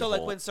change. So a like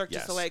whole, when Cirque du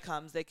yes. Soleil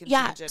comes, they can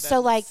yeah, change it. so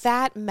and like it's-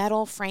 that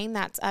metal frame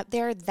that's up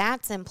there,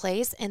 that's in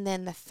place, and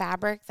then the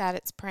fabric that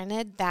it's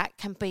printed that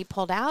can be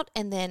pulled out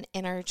and then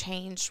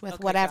interchanged with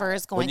Okay, whatever got it.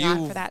 is going When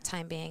on you- for that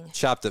time being.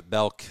 shopped at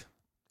Belk,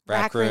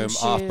 Rack Rack Room Room,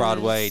 Off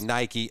Broadway, shoes.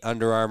 Nike,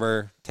 Under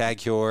Armour, Tag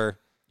Heuer.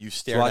 You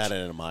stared Watch. at it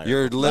and admired.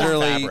 You're The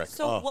literally- fabric.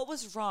 So Oh. what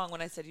was wrong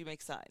when I said you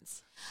make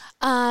signs?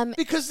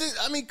 Because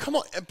I mean, come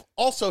on.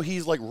 Also,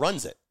 he's like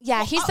runs it,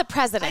 Yeah, he's the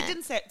president. I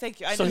didn't say it. Thank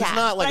you. I so knew he's that.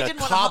 not But like I a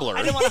didn't wanna cobbler.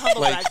 I didn't want to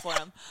humble Like, brag for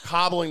him.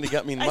 cobbling to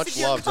get. I mean, I much said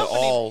your love to company.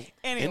 all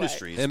Anyway.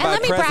 industries. And And by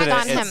let me brag president,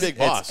 on it's, him. Big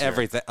boss it's here.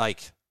 everything.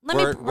 Like Let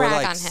me we're brag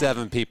like on him.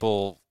 7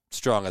 people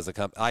strong as a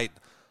company.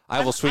 I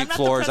will I'm sweep not the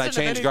floors. I president of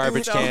change anything,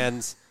 garbage so-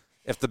 cans.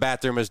 If the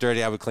bathroom is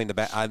dirty, I would clean the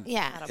bath.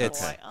 Yeah. It's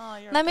Attaboy. Oh,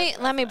 you're a Let good me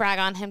president. brag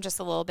on him just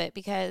a little bit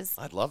because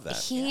I'd love that.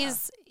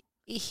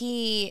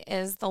 he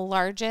is the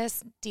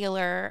largest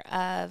dealer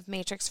of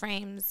matrix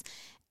frames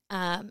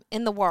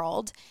in the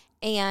world,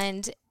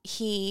 and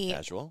he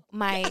Casual.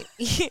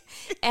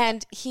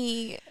 and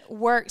he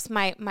works.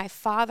 My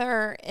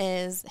father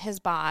is his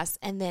boss,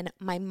 and then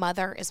my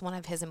mother is one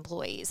of his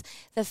employees.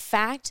 The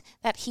fact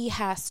that he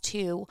has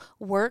to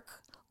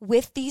work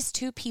with these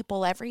 2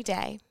 people every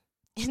day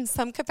in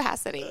some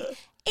capacity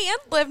and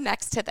live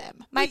next to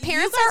them. My Wait, you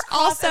parents guys are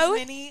cross also as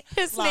many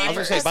his lines. I was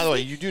neighbors. gonna say, by the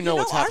way, you do know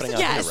what's our happening out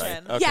here, right?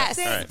 situation. Okay. Yes.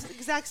 Same, All right.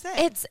 exact same.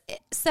 It's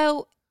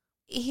so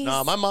he's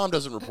No, my mom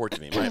doesn't report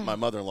to me. My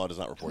mother-in-law does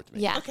not report to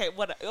me. yeah. okay.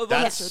 What?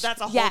 That's- That's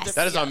a whole Yes. different.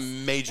 That is a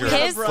yes. major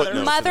His footnote to this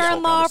whole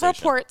mother-in-law conversation.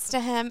 reports to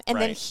him, and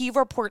then Right. he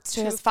reports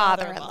to To his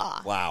father-in-law.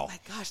 father-in-law. Wow. Oh my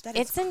gosh, that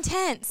is It's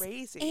intense,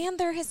 crazy. and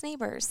they're his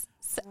neighbors.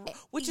 So,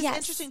 Which is yes.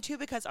 interesting too,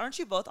 because aren't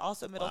you both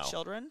also middle Wow.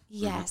 children?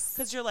 Yes.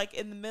 Because you're like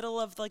in the middle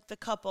of like the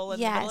couple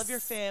and the middle of your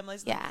Yes.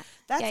 families. Yeah.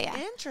 That's Yeah, yeah.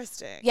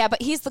 interesting. Yeah,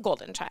 but he's the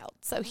golden child,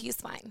 so he's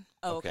fine.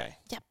 Oh, okay.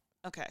 Yep.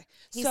 Okay.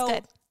 He's so,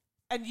 good.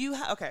 And you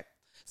okay.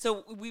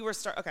 So we were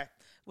okay.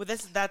 Well,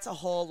 that's a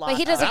whole lot. But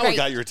he does a That one great.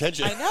 got your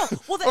attention. I know.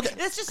 Well,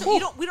 that's just we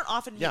don't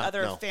often meet Yeah,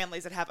 other no.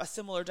 families that have a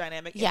similar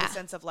dynamic in Yeah. the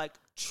sense of like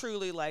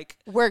truly like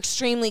We're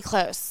extremely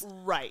close.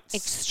 right.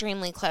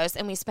 Extremely close,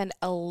 and we spend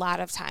a lot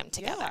of time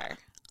together.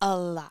 A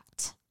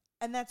lot.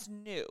 And that's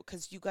new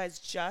because you guys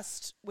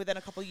just within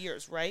a couple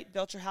years, right,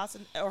 built your house,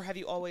 or have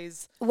you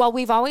always? Well,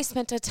 we've always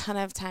spent a ton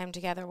of time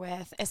together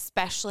with,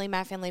 especially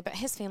my family, but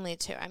his family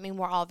too. I mean,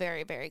 we're all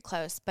very, very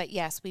close. But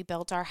yes, we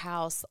built our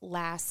house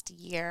last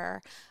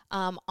year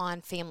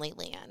on family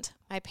land.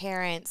 My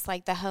parents,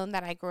 like the home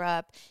that I grew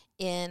up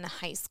in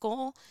high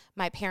school,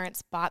 my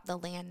parents bought the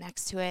land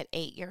next to it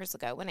 8 years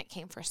ago when it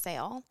came for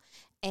sale.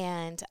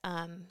 And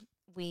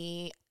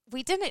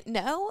we didn't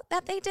know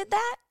that they did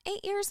that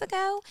 8 years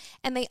ago,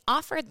 and they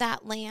offered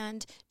that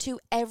land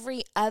to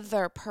every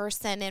other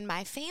person in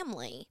my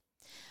family.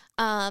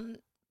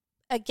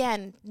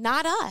 Again,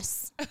 not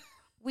us.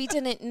 We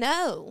didn't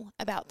know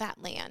about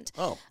that land.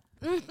 Oh.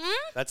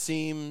 That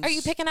seems. Are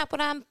you picking up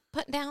what I'm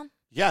putting down?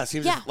 Yeah, it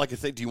seems Yeah. like a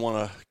thing. Do you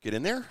want to get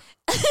in there?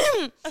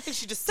 I think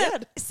she just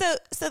did. So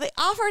they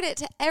offered it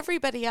to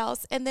everybody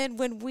else, and then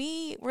when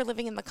we were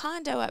living in the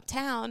condo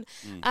uptown,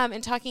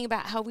 and talking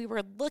about how we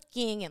were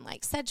looking in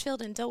like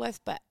Sedgefield and Dilworth,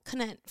 but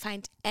couldn't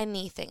find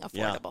anything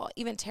affordable.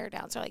 Even tear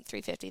downs are like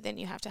 $350. Then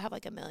you have to have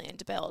like $1 million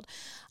to build.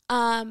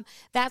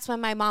 That's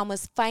when my mom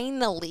was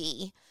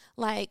finally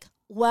like,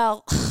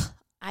 "Well,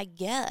 I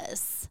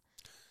guess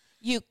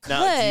you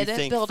Now, do you could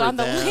think build for on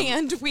the them-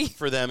 land we."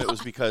 For them, it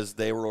was because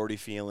they were already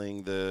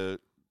feeling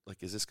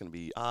like, is this going to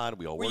be odd?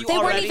 We all Were work you They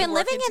weren't already even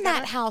living working in that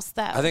together? house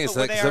though. I think it's But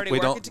were like they 'cause already we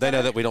working don't. They know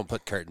together? that we don't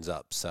put curtains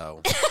up,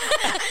 so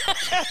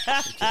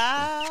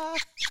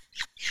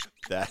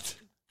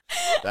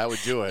That would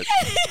do it.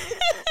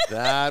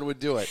 That would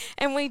do it.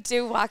 And we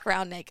do walk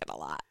around naked a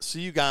lot. So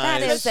you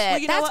guys. That is it. Well,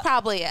 you know That's what?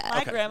 probably it.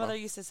 My Okay, grandmother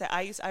used to say,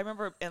 I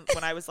remember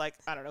when I was like,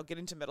 I don't know,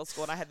 getting to middle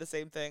school, and I had the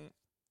same thing.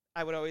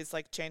 I would always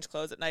like change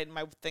clothes at night, and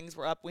my things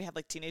were up. We had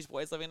like teenage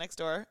boys living next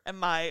door, and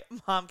my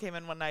mom came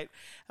in one night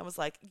and was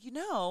like,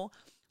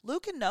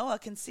 Luke and Noah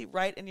can see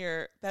right in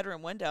your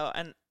bedroom window,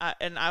 and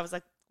I was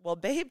like, well,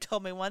 Babe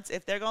told me once,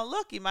 if they're gonna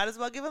look, you might as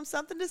well give them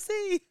something to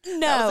see. That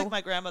No. was like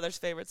my grandmother's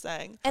favorite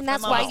saying, And My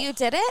that's mom- why you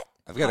did it?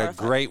 I've got a Horrified.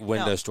 great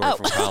window No. story Oh.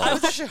 from college. I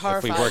was actually if we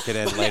horrified. work it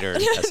in later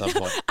at some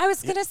point. I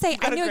was going to say, I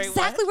got a knew great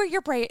exactly what? where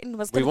your brain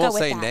was We going to go won't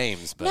with say that.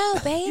 names, but No,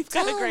 babe, You've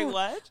got a don't. great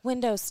what?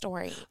 Window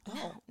story.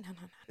 Oh. No.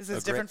 Is this A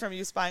great- different from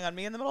you spying on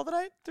me in the middle of the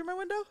night through my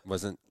window?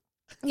 wasn't.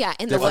 Yeah,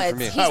 in the Different from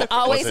woods. me. He's Oh,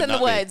 always was it in the not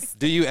me? woods.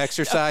 Do you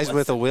exercise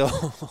with a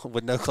wheel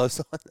with no clothes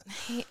on?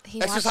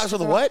 He Exercise watched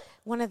with a girl- what?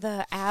 One of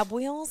the ab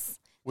wheels.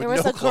 With There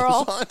was no a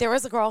girl. clothes on? There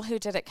was a girl who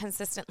did it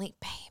consistently.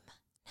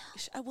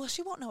 Babe. Well,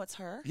 she won't know it's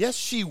her. Yes,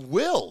 she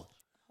will.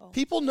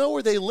 People know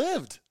where they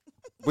lived.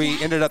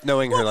 We ended up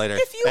knowing her later.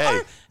 If you Hey.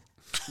 are,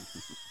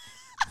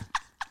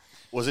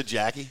 Was it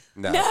Jackie?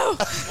 No.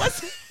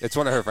 It's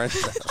one of her friends.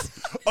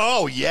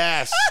 Oh,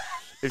 yes.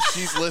 If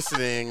she's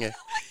listening,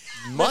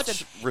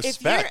 much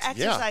respect. if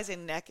you're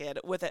exercising naked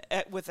with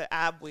an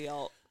ab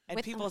wheel and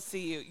With people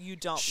see you, you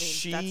don't mean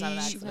She that's not an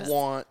accident.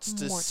 wants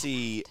to More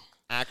see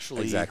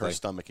actually Exactly. her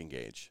stomach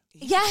engage.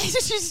 Yeah,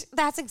 that's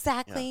Yeah.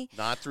 exactly.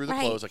 Not through the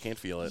right. clothes. I can't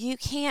feel it. You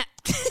can't.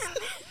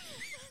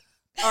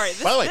 All right.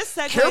 By the way, this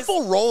segues-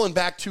 careful rolling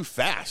back too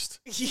fast.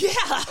 Yeah.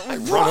 I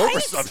run over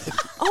something.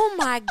 Oh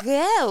my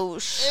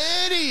gosh.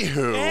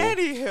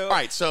 Anywho. All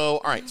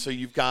right, so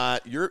you've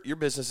got your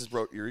business is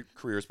your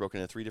career is broken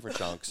into 3 different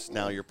chunks.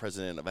 Now you're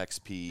president of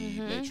XP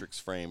Matrix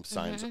Frame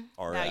Signs.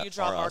 Now you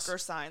draw marker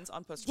signs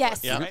on poster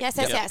Yes, boards, right?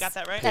 yes. Got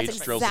that right? That's Paige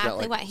drills it out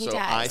exactly what he so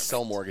does. I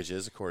sell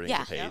mortgages according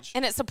Yeah, to Paige.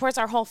 and it supports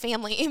our whole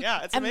family.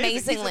 Yeah, it's amazing.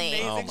 He's amazingly.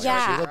 amazing. Oh my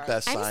Yeah, gosh, you're the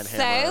best I'm sign so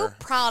hammerer.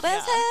 proud of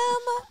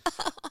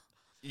him.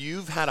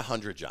 You've had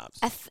 100 jobs.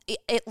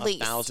 At least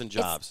 1,000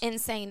 jobs. It's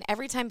insane.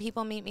 Every time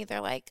people meet me,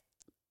 they're like,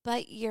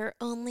 "But you're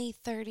only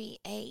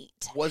 38.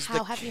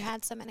 How have you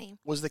had so many?"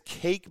 Was the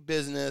cake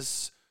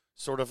business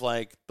sort of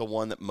like the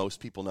one that most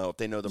people know if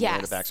they know the Yes.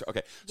 Miranda Baxter?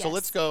 Okay, so Yes.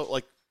 let's go.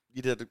 Like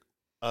you did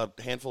a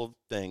handful of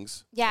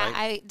things. Yeah,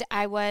 right?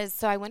 I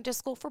went to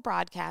school for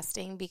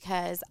broadcasting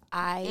because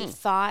I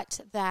thought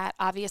that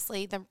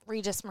obviously the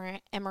Regis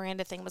and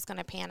Miranda thing was going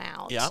to pan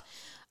out. Yeah.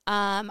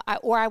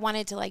 I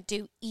wanted to like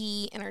do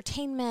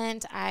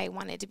entertainment. I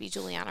wanted to be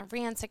Juliana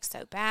Rancic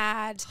so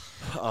bad.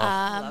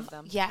 Love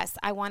them. Yes,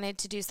 I wanted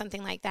to do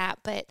something like that,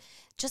 but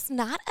just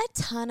not a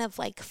ton of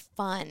like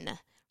fun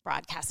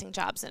broadcasting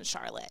jobs in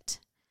Charlotte,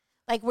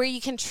 like where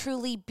you can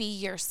truly be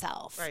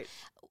yourself. Right.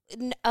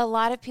 A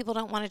lot of people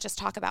don't want to just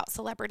talk about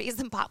celebrities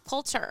and pop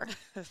culture.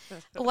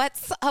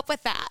 What's up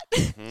with that?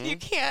 You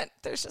can't.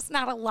 There's just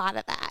not a lot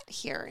of that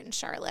here in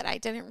Charlotte. I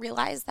didn't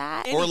realize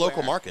that. Or local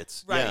Anywhere.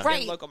 markets. Right. Yeah.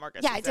 Right. Local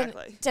markets. Yeah,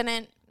 exactly. I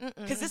didn't.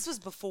 Because this was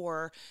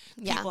before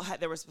Yeah. people had.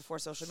 There was before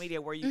social media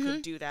where you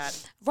could do that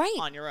Right.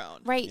 on your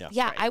own. Right. Yeah.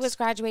 Yeah. I Right. was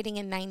graduating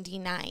in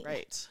 99.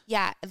 Right.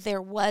 Yeah.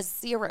 There was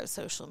zero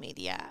social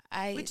media.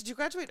 Wait, did you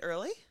graduate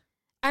early?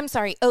 I'm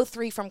sorry,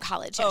 03 from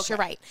college. Yes, Okay. you're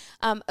right.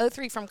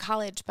 03 from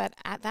college. But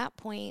at that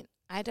point,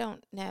 I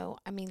don't know.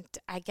 I mean,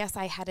 I guess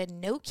I had a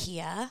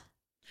Nokia.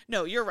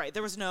 No, you're right.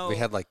 There was no. We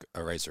had like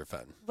a razor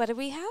phone. What did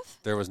we have?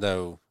 There was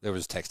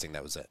texting.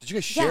 That was it. Did you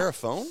guys share a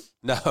phone?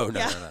 No.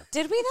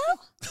 Did we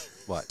though?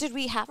 What? Did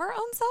we have our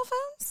own cell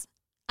phones?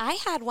 I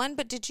had one,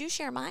 but did you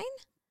share mine?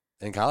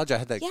 In college, I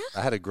had that. Yeah.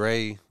 I had a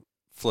gray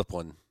flip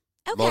one.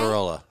 Okay.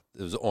 Motorola.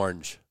 It was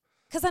orange.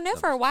 Because I know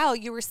for a while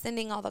you were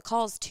sending all the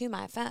calls to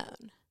my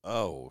phone,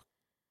 Oh.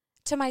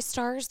 to my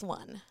Stars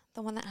one,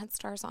 the one that had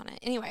stars on it.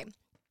 Anyway,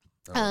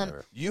 I don't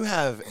remember. You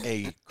have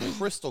a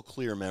crystal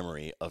clear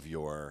memory of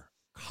your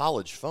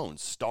college phone.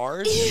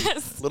 Stars?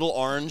 Yes. Little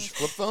orange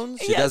flip phones?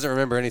 She doesn't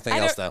remember anything I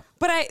else don't- though.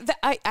 But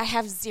I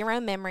have zero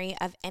memory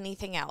of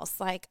anything else.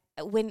 Like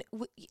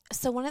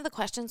so one of the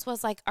questions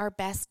was like our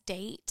best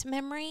date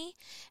memory,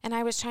 and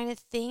I was trying to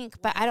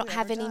think, but I don't you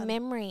have ever any done?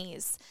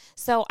 memories,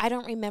 so I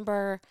don't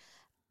remember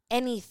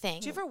anything.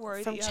 Do you ever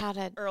worry from that you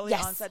childhood? have early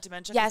Yes. onset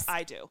dementia? Yes,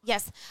 I do.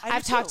 Yes, I do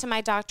I've talked too. to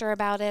my doctor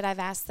about it. I've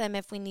asked them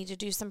if we need to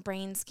do some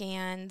brain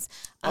scans.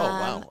 Oh,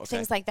 wow. Okay.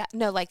 Things like that.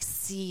 No, like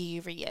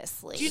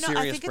seriously. Do you know? I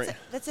Serious think brain-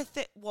 that's a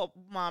thing. Well,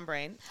 mom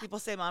brain. People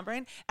say mom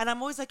brain, and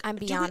I'm always like, I'm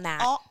do beyond we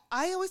that.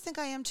 I always think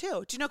I am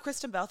too. Do you know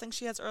Kristen Bell thinks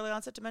she has early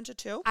onset dementia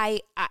too? I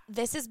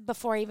this is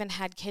before I even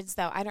had kids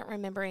though. I don't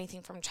remember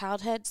anything from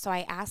childhood. So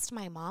I asked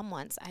my mom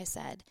once. I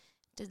said,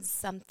 "Did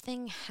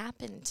something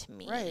happen to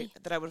me Right.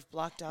 That I would have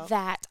blocked out.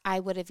 that I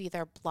would have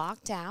either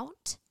blocked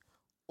out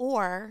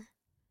or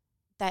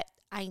that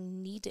I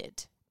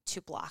needed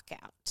to block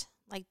out?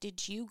 Like,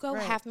 did you go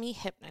Right. have me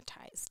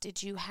hypnotized?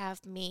 Did you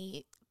have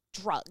me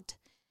drugged?"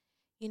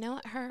 You know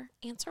what her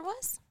answer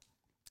was?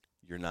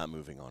 You're not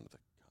moving on to the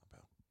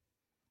compound.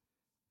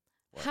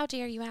 What? How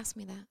dare you ask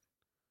me that?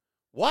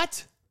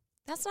 What?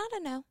 That's not a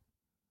no.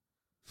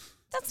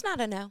 That's not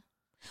a no.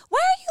 Why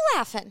are you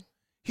laughing?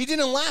 He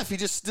didn't laugh. He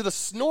just did a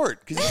snort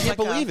because he can't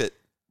Like a- believe it.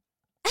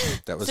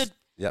 That was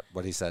So-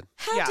 what he said.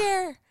 How Yeah.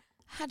 dare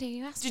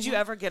you ask me Did you that?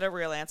 ever get a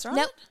real answer on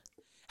Nope.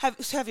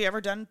 it? Have you ever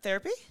done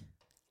therapy?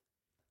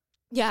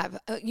 Yeah,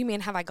 you mean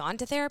have I gone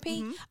to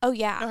therapy? Mhm. Oh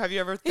yeah. Or have you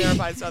ever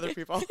therapized other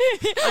people?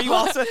 Are you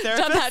also a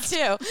Done that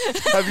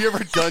therapist? too. Have you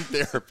ever done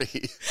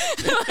therapy?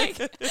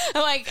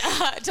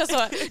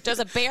 Does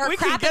a bear We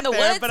can crap in get the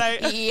there, woods?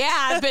 but Yeah,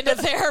 I've been to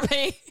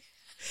therapy.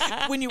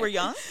 When you were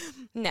young?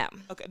 No.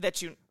 Okay,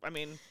 that you. I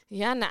mean,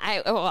 Yeah, no,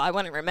 I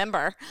wouldn't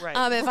remember. Right.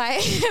 If I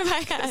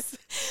had,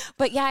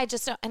 but yeah, I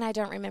just don't, and I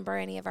don't remember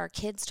any of our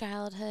kids'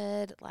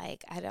 childhood.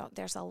 Like I don't.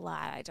 There's a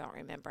lot I don't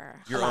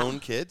remember. Your A lot. own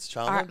kids,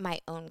 Our, childhood? my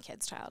own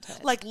kids'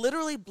 childhood. like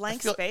literally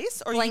blank feel-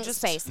 space, or Blank you just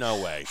space.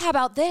 No way. How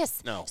about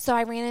this? No. So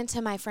I ran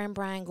into my friend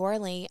Brian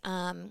Gorley.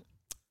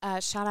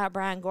 Shout out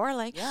Brian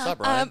Gorley. Yeah. What's up,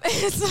 Brian?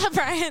 What's up,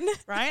 Brian?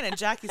 Ryan and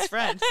Jackie's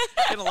friend.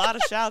 Getting a lot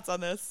of shouts on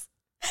this.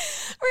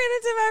 Ran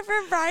into my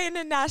friend Brian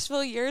in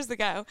Nashville years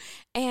ago,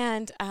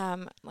 and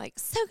like,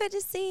 so good to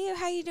see you.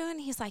 How you doing?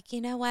 He's like,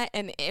 you know what?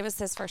 And it was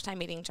his first time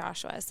meeting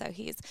Joshua, so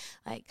he's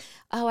like,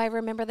 oh, I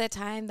remember the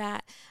time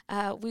that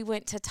we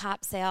went to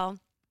Top Sail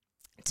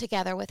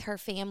together with her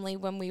family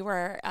when we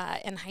were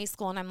in high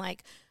school, and I'm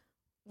like,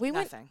 we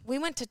Nothing.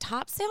 went to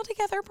Top Sail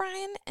together,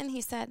 Brian, and he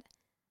said,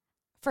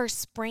 for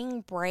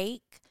spring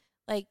break,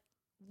 like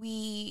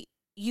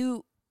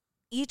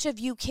each of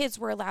you kids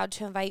were allowed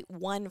to invite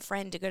one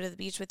friend to go to the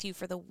beach with you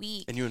for the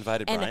week. And you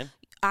invited And Brian?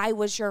 I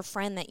was your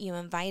friend that you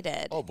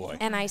invited. Oh, boy.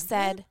 And I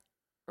said,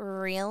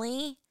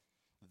 really?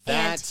 That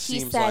And he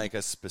seems said, like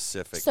a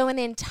specific. so an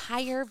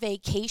entire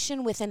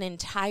vacation with an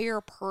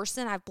entire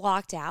person I've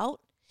blocked out?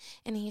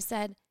 And he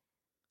said,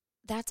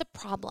 that's a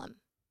problem.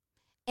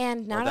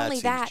 And not that only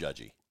seems that,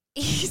 judgy.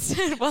 he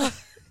said, well,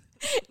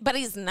 but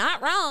he's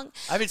not wrong.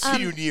 I haven't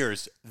seen you in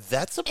years.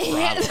 That's a problem.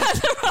 Yeah,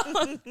 that's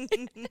wrong.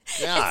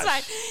 Gosh.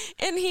 It's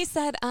fine. And he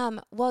said,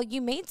 well,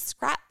 you made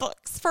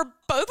scrapbooks for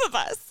both of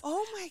us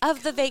Oh my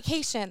of the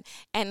vacation.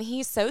 And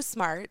he's so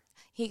smart.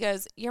 He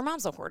goes, your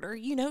mom's a hoarder.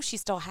 You know she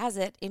still has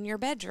it in your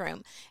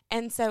bedroom.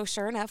 And so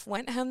sure enough,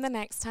 went home the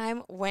next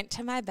time, went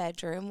to my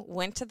bedroom,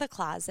 went to the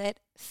closet,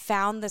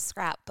 found the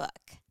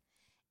scrapbook.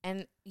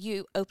 And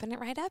you open it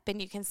right up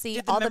and you can see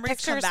Did the all the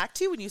memories come pictures. back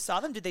to you when you saw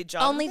them? Did they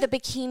jog? Only the with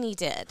it? bikini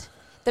did.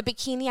 The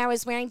bikini I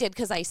was wearing did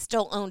because I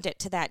still owned it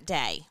to that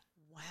day.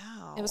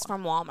 Wow. It was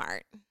from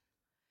Walmart.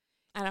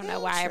 I don't know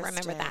why I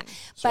remember that.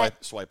 Interesting.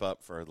 Swipe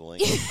up for the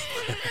link.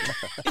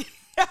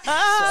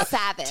 But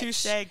savage.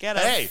 Touche. Get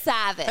us. Hey,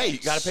 Savage. hey, you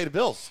got to pay the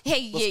bills.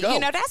 Hey, Let's you go.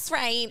 know that's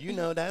right. You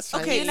know that's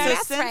right. Okay, You know so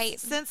that's since, right.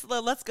 since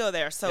let's go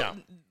there. So Yeah.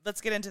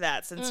 let's get into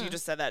that since you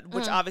just said that,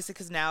 which obviously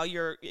because now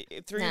you're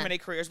through your Yeah. many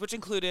careers, which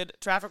included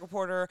traffic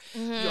reporter,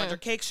 you owned your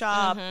cake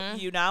shop,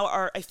 you now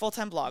are a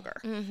full-time blogger.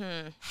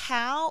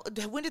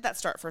 When did that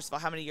start? First of all,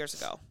 how many years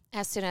ago?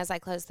 As soon as I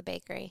closed the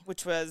bakery,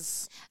 Which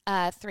was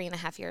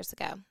 3.5 years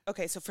ago.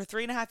 okay. So for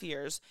 3.5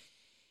 years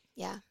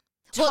Yeah.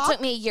 Well, Talk- it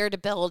took me a year to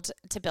build it.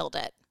 to build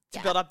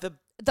up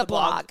the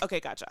blog. Okay,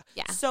 gotcha.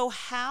 Yeah. So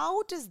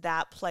how does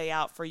that play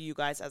out for you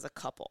guys as a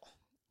couple?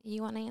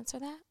 You want to answer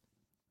that?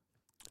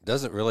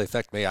 Doesn't really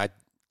affect me.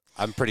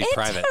 I'm pretty It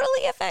private.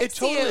 totally It affects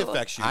totally you.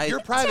 affects you. I- You're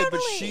private, but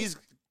Totally. she's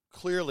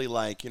clearly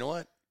like, you know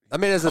what? I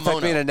mean, it doesn't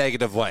affect me in Kimono. a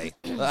negative way,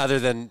 other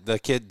than the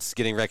kids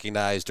getting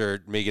recognized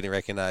or me getting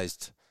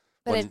recognized.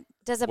 But when-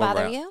 does it when we're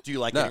bother out. you? Do you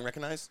like No. getting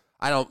recognized?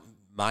 I don't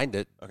mind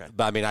it. Okay.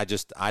 But I mean,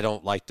 I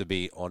don't like to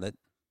be on it.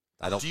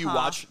 I don't. Do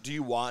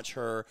you watch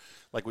her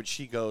like when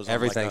she goes on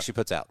everything like she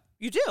puts out.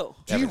 You do.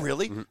 Do you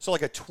really? So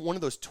like one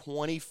of those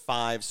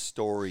 25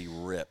 story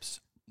rips.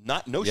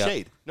 No Yep.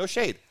 shade. No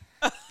shade.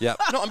 Yep.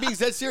 No, I'm being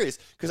dead serious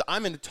because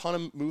I'm in a ton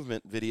of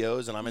movement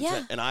videos and I'm in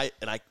Yeah. and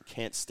I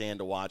can't stand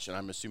to watch, and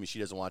I'm assuming she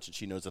doesn't watch and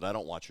she knows that I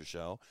don't watch her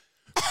show.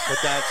 But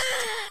that's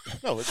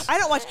no, it's I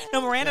don't watch.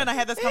 No, Miranda and I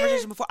had this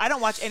conversation before. I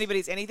don't watch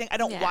anybody's anything. I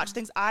don't Yeah. watch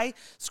things. I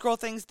scroll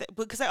things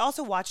because I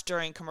also watch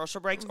during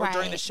commercial breaks or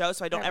during the Right. show,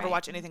 so I don't ever Right.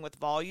 watch anything with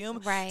volume.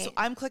 Right. So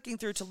I'm clicking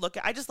through to look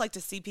at. I just like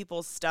to see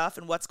people's stuff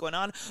and what's going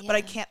on, but I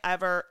Yeah. can't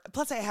ever.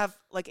 Plus, I have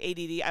like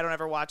ADD. I don't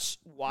ever watch.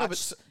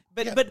 but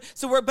But yeah. we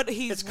it's don't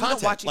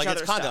content. watch each like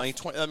other's it's content.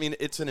 stuff. I mean,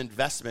 it's an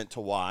investment to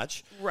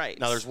watch. Right.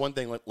 Now, there's one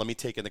thing. Let me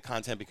take in the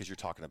content because you're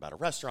talking about a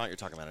restaurant, you're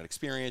talking about an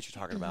experience, you're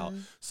talking about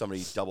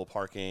somebody double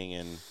parking,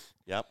 and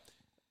yep,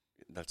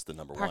 that's the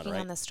number Parking one,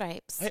 right? on the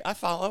stripes. Hey, I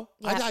follow.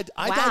 Yeah.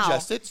 I Wow.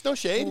 digest it. It's no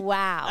shade.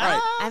 Wow. All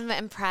right. I'm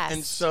impressed.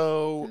 And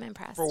so I'm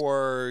impressed.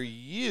 for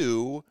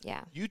you,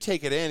 Yeah. you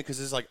take it in because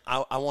it's like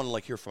I want to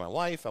like hear from my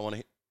wife. I want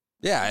to.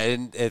 Yeah,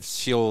 and if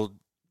she'll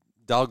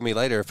dog me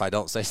later if I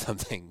don't say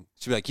something,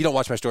 she'll be like, "You don't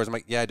watch my stories." I'm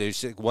like, "Yeah, I do."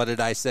 She's like, "What did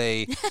I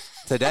say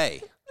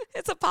today?"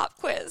 It's a pop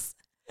quiz.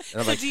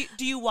 And I'm So like,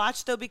 do you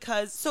watch though?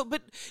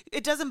 But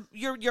it doesn't.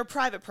 You're a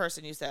private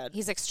person. You said.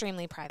 He's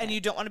extremely private. And you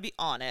don't want to be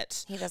on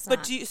it. He does But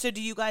not.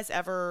 do you guys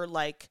ever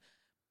like?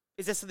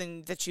 Is this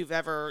something that you've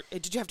ever?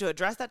 Did you have to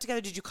address that together?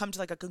 Did you come to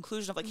like a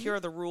conclusion of like here are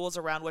the rules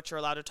around what you're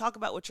allowed to talk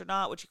about, what you're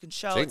not, what you can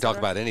show? she can et talk cetera?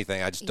 about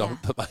anything. I just Yeah.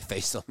 don't put my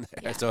face on there.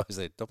 Yeah. So I always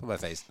say, "Don't put my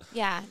face."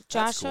 Yeah,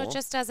 Joshua cool.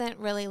 just doesn't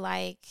really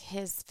like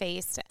his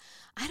face.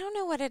 I don't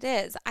know what it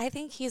is. I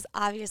think he's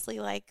obviously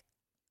like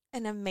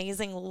an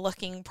amazing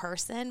looking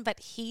person, but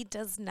he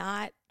does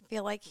not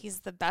feel like he's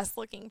the best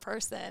looking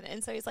person.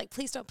 And so he's like,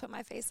 please don't put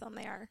my face on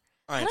there.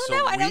 All right, I don't so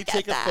know. I we don't get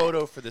take that. a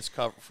photo for this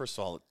cover. First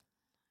of all,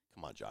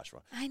 come on,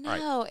 Joshua. I All right,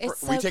 know.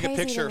 It's we so take a crazy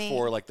to picture me.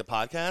 for like the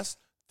podcast.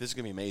 This is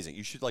gonna be amazing.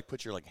 You should like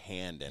put your like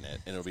hand in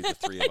it, and it'll be the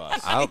three of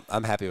us.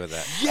 I'm happy with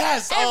that.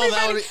 Yes.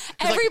 Everybody,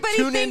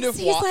 everybody thinks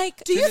he's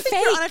like, Do you think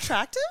fake. you're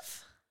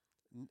unattractive?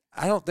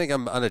 I don't think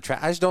I'm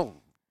unattractive. I just don't.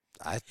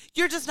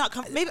 You're just not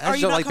comfortable. Maybe I are just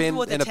you don't not like being comfortable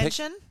with in a pic-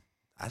 attention?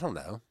 I don't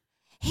know.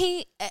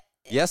 He.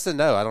 Yes and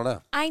no. I don't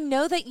know. I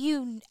know that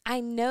you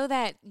know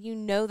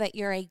that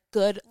you're a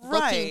good looking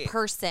Right.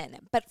 person,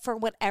 but for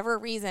whatever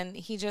reason,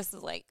 he just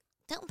is like,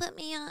 don't put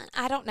me on.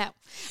 I don't know.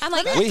 I'm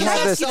like, We can have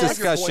I this ask you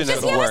discussion Does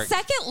at he have a work.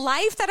 second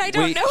life that I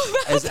don't We- know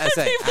about as I that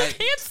say, people I-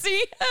 can't see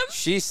him?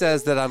 She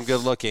says that I'm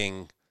good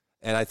looking,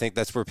 and I think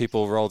that's where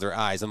people roll their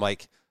eyes. I'm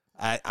like,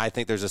 I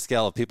think there's a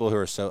scale of people who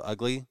are so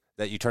ugly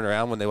that you turn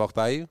around when they walk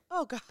by you,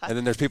 Oh God. and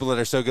then there's people that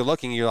are so good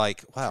looking, you're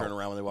like, wow. Turn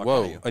around when they walk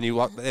whoa. by you. And you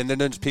walk, and then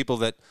there's people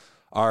that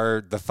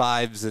are the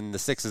 5s and the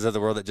 6s of the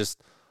world that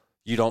just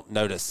you don't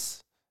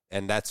notice,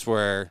 and that's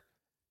where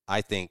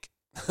I think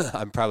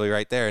I'm probably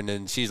right there. And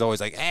then she's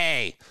always like,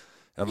 hey.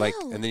 And I'm like,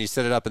 No. and then you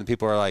set it up, and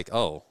people are like,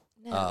 oh.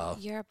 No,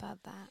 you're above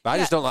that. But I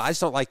just don't. I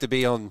just don't like to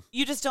be on.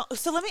 You just don't.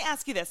 So let me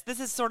ask you this. This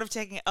is sort of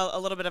taking a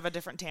little bit of a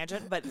different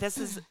tangent, but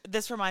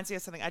this reminds me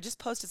of something. I just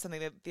posted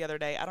something the other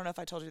day. I don't know if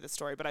I told you this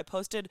story, but I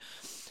posted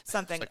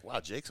something. It's like, wow,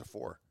 Jake's a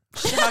 4.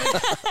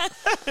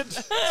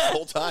 The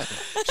whole time.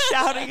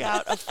 Shouting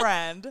out a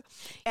friend,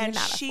 and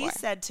not a she 4.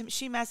 said to me,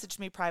 she messaged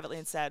me privately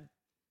and said,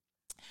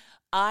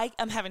 I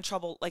am having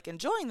trouble like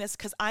enjoying this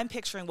because I'm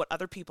picturing what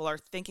other people are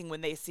thinking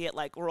when they see it,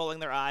 like rolling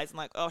their eyes and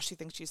like, oh, she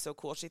thinks she's so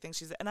cool. She thinks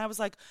she's, and I was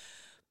like,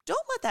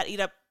 don't let that eat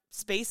up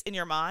space in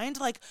your mind.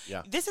 Like,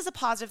 this is a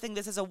positive thing.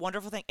 This is a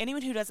wonderful thing.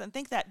 Anyone who doesn't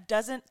think that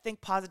doesn't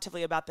think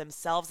positively about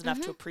themselves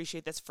enough to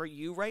appreciate this for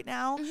you right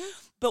now.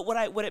 But what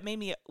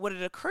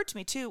it occurred to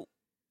me too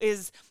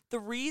is the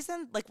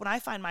reason, like when I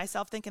find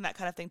myself thinking that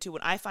kind of thing too,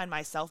 when I find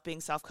myself being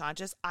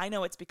self-conscious, I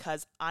know it's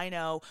because I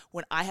know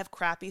when I have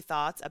crappy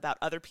thoughts about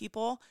other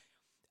people,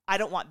 I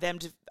don't want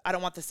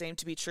the same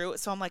to be true.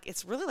 So I'm like,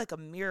 it's really like a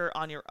mirror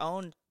on your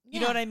own. You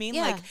know what I mean?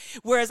 Yeah. Like,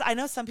 whereas I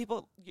know some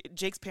people,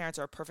 Jake's parents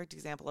are a perfect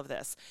example of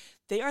this.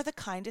 They are the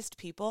kindest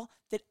people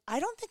that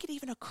I don't think it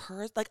even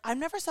occurs. Like, I'm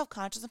never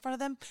self-conscious in front of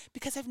them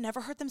because I've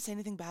never heard them say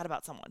anything bad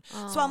about someone.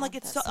 So I'm like,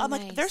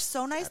 nice. they're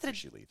so nice After that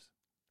she leaves.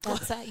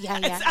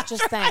 That's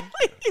just saying.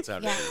 It's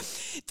after Yeah. she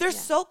leaves. they're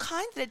so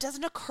kind that it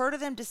doesn't occur to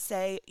them to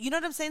say, you know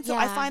what I'm saying? So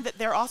I Yeah. find that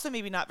they're also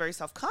maybe not very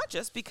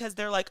self-conscious because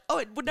they're like, oh,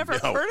 it would never No,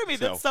 occur to me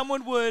no. that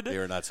someone would. They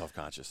are not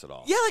self-conscious at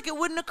all. Yeah, like it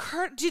wouldn't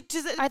occur.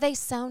 Does it? Are they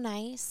so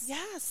nice?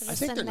 Yes. I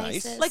think the they're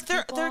nice. nicest Like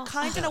they're people?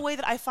 kind in a way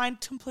that I find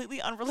completely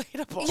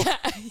unrelatable.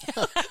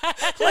 Yeah.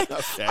 Like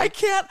Okay. I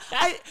can't.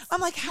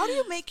 I'm like, how do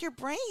you make your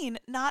brain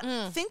not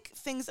think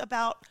things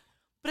about?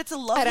 But it's a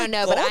lovely. I don't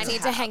know, goal but I need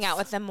to have. hang out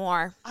with them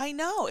more. I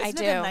know. Isn't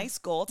I it a do. nice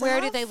goal? To Where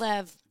do have? they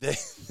live?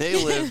 They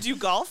live. Do you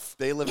golf?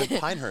 They live in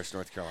Pinehurst,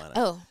 North Carolina.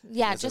 Oh,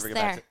 yeah, You guys just ever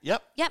get back there. to-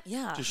 Yep. Yep.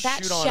 Yeah. Just That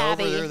shoot on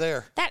shabby. over. They're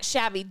there. That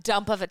shabby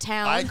dump of a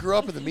town. I grew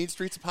up in the mean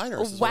streets of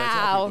Pinehurst. Is what I tell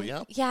Wow. people.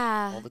 Yep.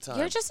 Yeah. All the time.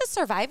 You're just a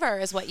survivor,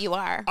 is what you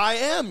are. I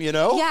am, you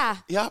know? Yeah.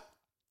 Yep.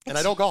 And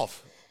I don't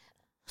golf.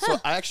 So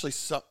I actually,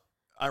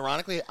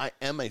 ironically, I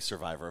am a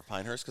survivor of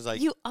Pinehurst because I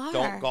You are.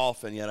 don't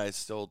golf, and yet I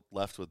still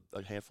left with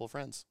a handful of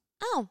friends.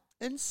 Oh,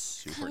 And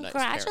super nice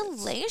parents.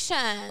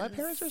 congratulations. My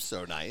parents are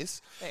so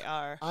nice. They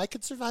are. I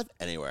could survive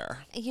anywhere.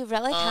 You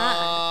really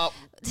can.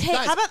 Hey,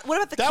 guys, What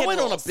about the that kid went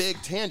on a rules?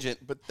 big tangent,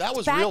 but that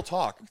was Back- real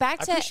talk.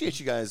 back I to- appreciate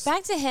you guys.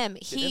 Back to him.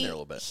 in there a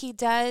little bit. He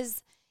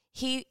does.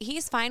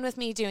 He's fine with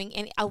me doing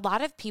any. A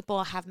lot of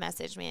people have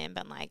messaged me and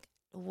been like,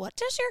 "What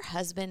does your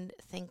husband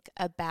think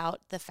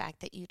about the fact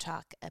that you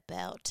talk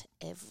about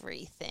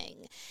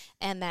everything,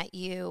 and that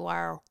you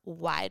are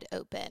wide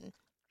open?"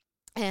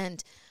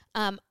 And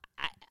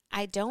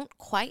I don't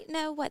quite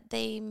know what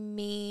they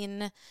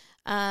mean.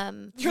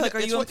 You're like, are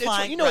It's you what- it's what-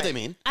 implying? you know what right. they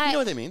mean. You know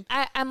what they mean.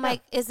 I'm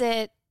like, is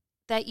it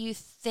that you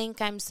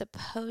think I'm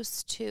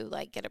supposed to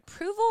like get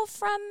approval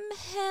from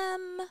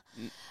him?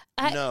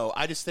 No,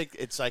 I just think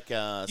it's like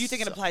a. Do you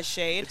think it implies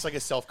shade? It's like a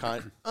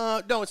self-con.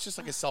 No, it's just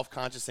like a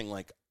self-conscious thing.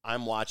 Like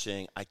I'm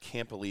watching. I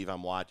can't believe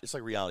I'm watching. It's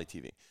like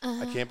reality TV.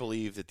 I can't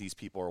believe that these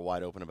people are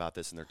wide open about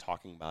this and they're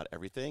talking about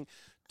everything.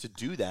 To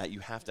do that,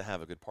 you have to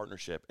have a good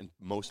partnership, and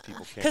most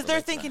people can't. Because they're relate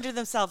to thinking that. to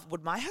themselves,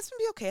 would my husband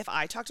be okay if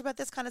I talked about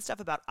this kind of stuff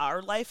about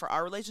our life or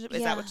our relationship?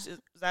 Is Yeah. is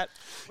that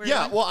where you're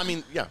Yeah. going? Well, I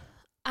mean, yeah.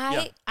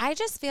 I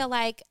just feel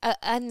like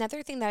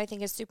another thing that I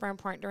think is super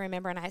important to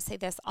remember, and I say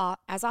this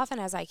as often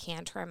as I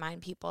can to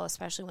remind people,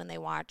 especially when they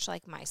watch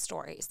like my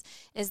stories,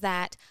 is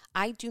that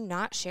I do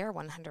not share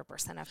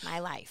 100% of my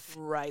life.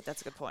 Right,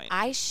 that's a good point.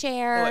 I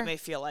share. Though it may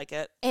feel like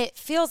it. It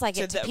feels like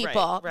To it to the- right,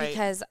 people right.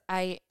 because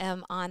I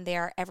am on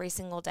there every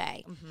single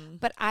day. Mm-hmm.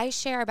 But I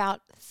share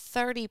about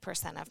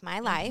 30% of my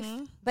life,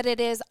 but it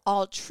is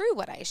all true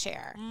what I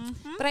share.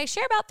 But I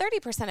share about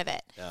 30% of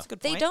it. That's a good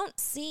They point. don't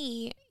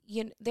see,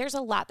 there's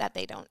a lot that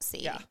they don't see.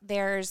 Yeah.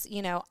 There's,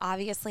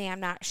 obviously I'm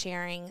not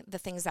sharing the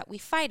things that we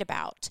fight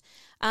about.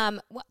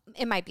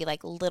 It might be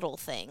like little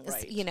things,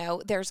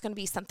 Right. there's going to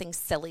be something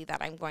silly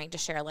that I'm going to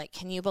share. Like,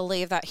 can you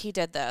believe that he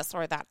did this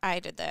or that I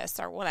did this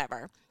or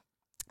whatever?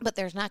 But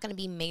there's not going to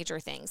be major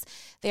things.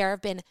 There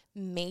have been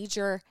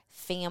major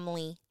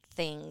family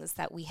things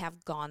that we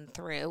have gone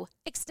through,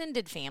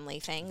 extended family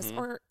things,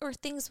 or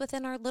things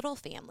within our little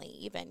family,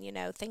 even,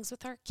 things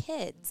with our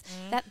kids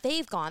that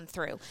they've gone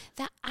through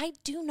that I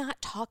do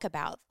not talk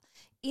about,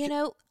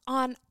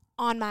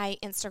 on my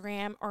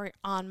Instagram or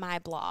on my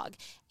blog.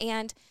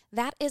 And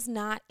that is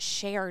not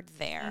shared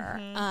there.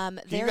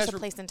 There's guys a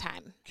place and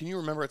time. Can you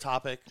remember a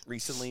topic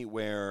recently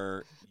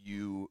where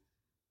you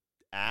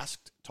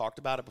talked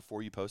about it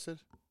before you posted?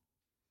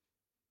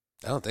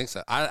 I don't think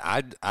so.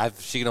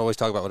 She can always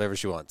talk about whatever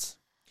she wants.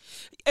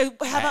 How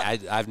about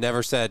I've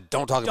never said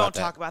don't talk don't about that.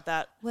 talk about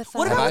that. With,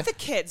 What uh, about Have with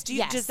the kids? Do you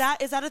Yes. is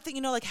that a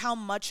thing? Like how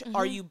much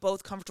are you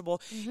both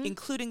comfortable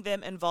including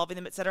them, involving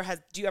them, et cetera?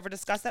 Do you ever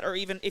discuss that, or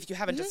even if you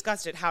haven't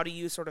discussed it, how do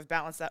you sort of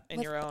balance that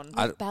in your own?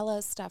 with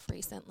Bella's stuff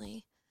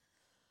recently.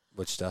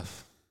 Which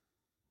stuff?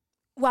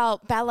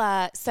 Well,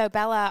 Bella,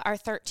 our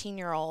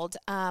 13-year-old,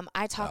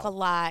 I talk a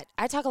lot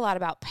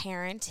about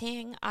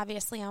parenting,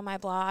 obviously, on my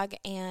blog.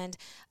 And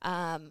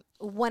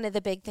one of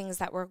the big things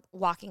that we're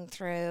walking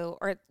through,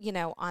 or,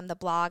 on the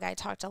blog, I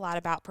talked a lot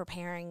about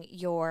preparing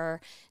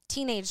your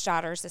teenage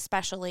daughters,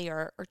 especially,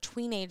 or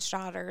tweenage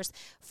daughters,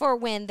 for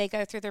when they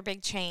go through their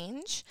big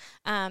change,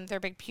 their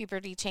big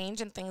puberty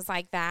change and things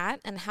like that,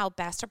 and how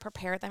best to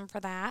prepare them for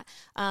that,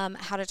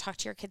 how to talk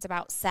to your kids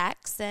about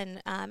sex,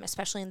 and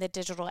especially in the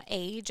digital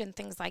age and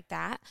things like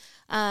that.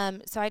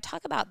 So I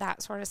talk about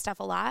that sort of stuff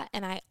a lot,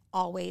 and I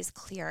always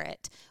clear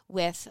it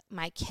with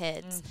my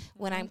kids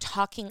when I'm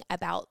talking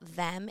about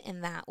them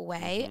in that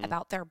way,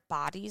 about their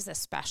bodies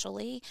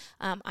especially.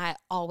 I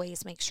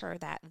always make sure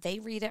that they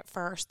read it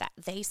first, that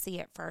they see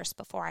it first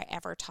before I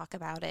ever talk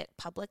about it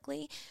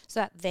publicly, so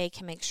that they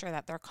can make sure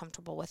that they're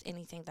comfortable with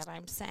anything that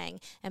I'm saying.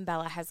 And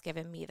Bella has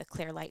given me the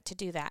clear light to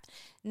do that.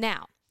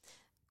 Now,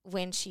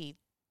 when she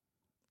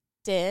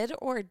did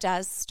or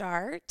does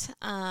start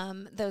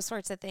those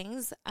sorts of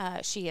things,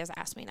 she has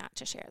asked me not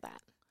to share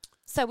that.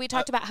 So we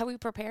talked about how we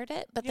prepared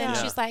it, but then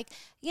she's like,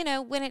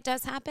 when it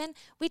does happen,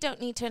 we don't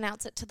need to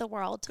announce it to the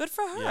world. Good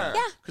for her.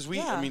 Yeah. Because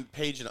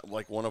Paige,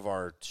 like, one of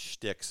our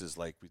shticks is,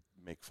 like, we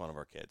make fun of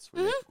our kids.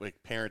 Like,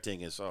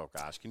 parenting is, oh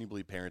gosh, can you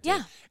believe parenting?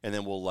 Yeah. And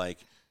then we'll, like,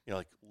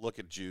 look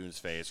at June's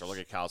face or look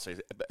at Cal's face.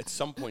 At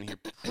some point here,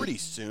 pretty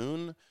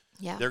soon,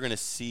 they're going to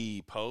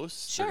see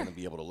posts. Sure. They're going to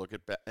be able to look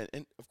at,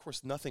 and of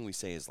course, nothing we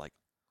say is, like,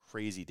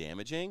 crazy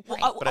damaging.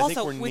 Well, but also, I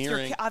think we're with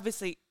nearing.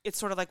 Obviously, it's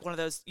sort of like one of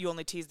those, you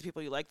only tease the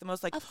people you like the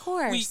most. Like, of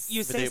course.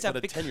 You say stuff.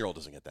 But a 10-year-old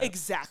doesn't get that.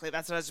 Exactly.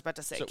 That's what I was about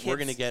to say. So we're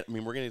going to get to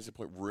the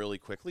point really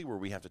quickly where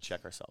we have to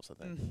check ourselves,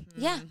 I think.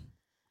 Yeah.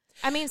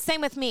 I mean, same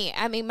with me.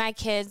 I mean, my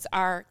kids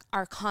are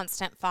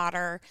constant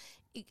fodder,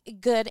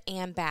 good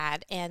and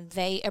bad, and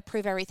they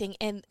approve everything.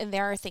 And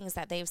there are things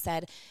that they've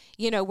said,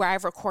 where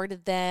I've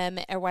recorded them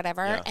or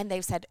whatever, and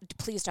they've said,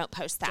 please don't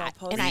post that. Don't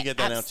post and it. You get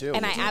that now, too.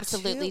 And We I do,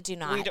 absolutely do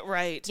not.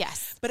 Right.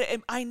 Yes. But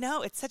I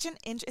know it's such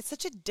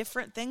a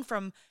different thing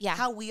from Yeah.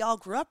 how we all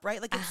grew up,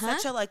 right? Like, it's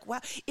such a, like, wow.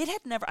 It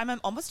had never,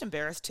 I'm almost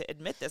embarrassed to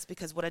admit this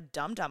because what a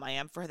dum-dum I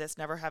am for this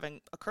never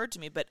having occurred to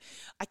me, but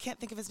I can't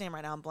think of his name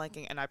right now. I'm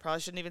blanking, and I probably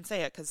shouldn't even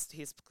say it because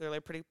he's clearly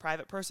a pretty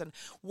private person.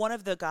 One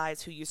of the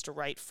guys who used to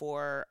write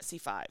for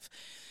C5,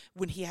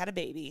 when he had a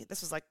baby,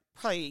 this was like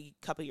probably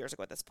a couple years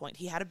ago at this point,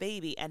 he had a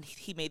baby and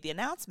he made the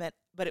announcement,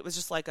 but it was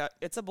just like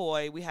it's a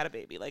boy, we had a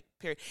baby, like,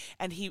 period.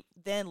 And he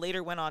then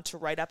later went on to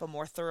write up a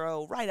more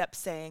thorough write-up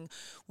saying,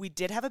 we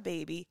did have a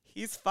baby,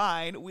 he's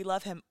fine, we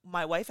love him.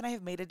 My wife and I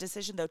have made a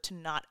decision, though, to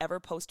not ever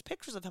post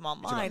pictures of him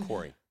online. About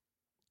Corey.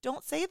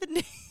 Don't say the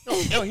name.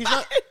 No, he's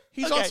not.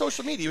 He's Okay. on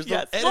social media. He was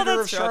Yes. the Well, editor of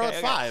that's true. Charlotte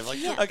Okay. 5.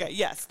 Like, Okay,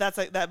 yes,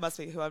 that must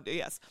be who I'm.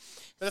 Yes,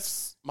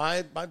 that's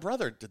my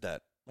brother did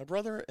that. My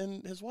brother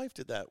and his wife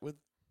did that with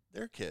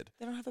their kid.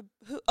 they don't have a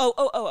who.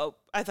 Oh!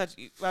 I thought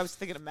I was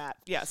thinking of Matt.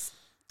 Yes,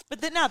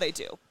 but then now they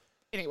do.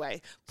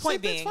 Anyway,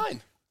 point being, It's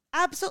fine.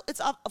 absolutely, it's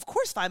of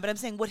course fine. But I'm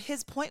saying what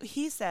his point.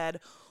 He said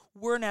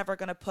we're never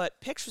going to put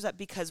pictures up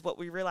because what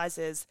we realize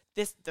is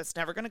that's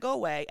never going to go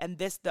away,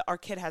 and our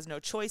kid has no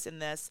choice in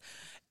this,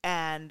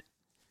 and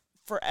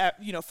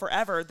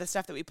forever the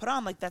stuff that we put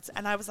on, like, that's.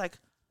 And I was like,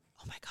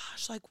 oh my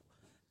gosh, like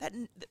that.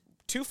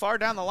 Too far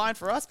down the line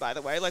for us, by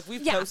the way. Like,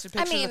 we've posted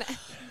pictures. I mean,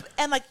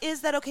 and like,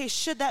 is that okay?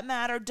 Should that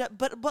matter?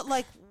 But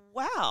like,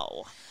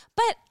 wow.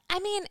 But I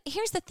mean,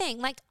 here's the thing.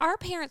 Like, our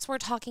parents were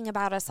talking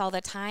about us all the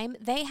time.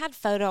 They had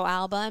photo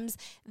albums.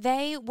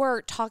 They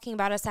were talking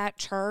about us at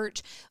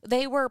church.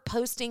 They were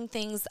posting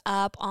things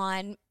up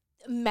on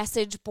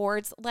message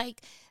boards.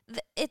 Like,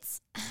 it's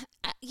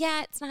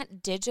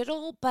not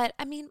digital, but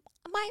I mean,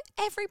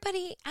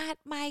 everybody at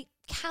my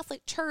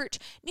Catholic church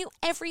knew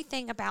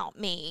everything about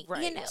me.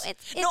 Right. No,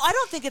 I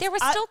don't think it's. there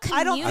was still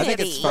I don't community. I think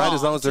it's fine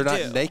as long as they're to not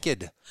do.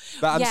 naked.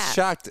 But I'm Yeah.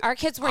 shocked. Our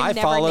kids were I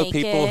never follow naked.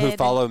 people who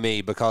follow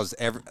me because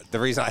the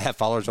reason I have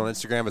followers on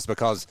Instagram is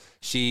because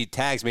she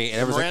tags me and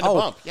everyone's like, Miranda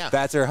 "Oh, Bump, yeah.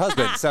 that's her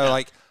husband." So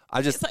like,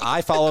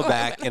 I follow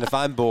back, and if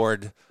I'm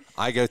bored,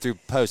 I go through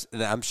posts,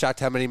 and I'm shocked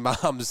how many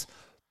moms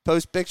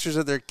post pictures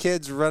of their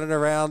kids running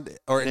around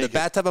or in the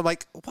bathtub. I'm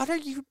like, "What are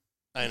you?"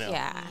 I know.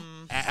 Yeah.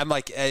 I'm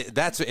like,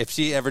 that's if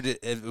she ever did.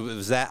 If it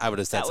was that, I would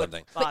have said That would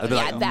something. bother I'd be me.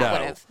 like, that no.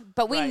 would have.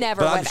 But we Right.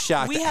 never But I'm would.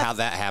 shocked We at have- how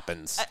that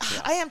happens.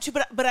 I am too,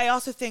 but I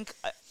also think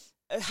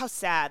how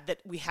sad that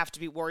we have to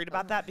be worried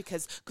about that,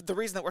 because the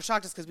reason that we're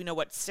shocked is because we know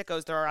what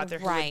sickos there are out there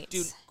who Right. would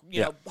do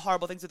Yeah. know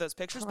horrible things with those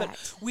pictures.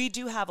 Correct. But we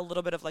do have a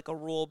little bit of like a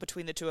rule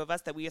between the two of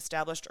us that we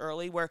established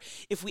early, where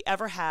if we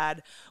ever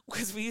had,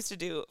 because we used to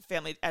do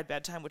family at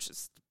bedtime, which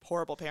is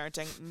horrible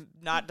parenting,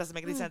 doesn't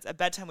make any sense. At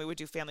bedtime we would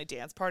do family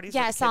dance parties.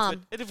 Yeah, where the kids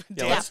some. would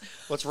Yeah, dance.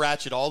 let's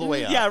ratchet all the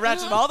way up. Yeah,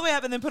 ratchet them all the way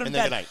up and then put them And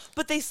in then bed. good night.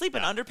 But they sleep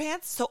in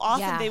underpants, so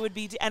often Yeah. they would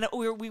be. And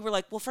we were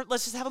like, well,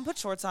 let's just have them put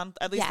shorts on,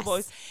 at least the Yes.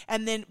 boys.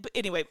 And then, but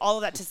anyway, all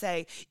of that to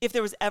say, if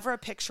there was ever a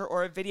picture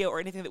or a video or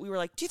anything that we were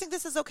like, do you think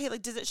this is okay?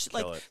 Like, does it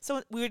like? Kill it.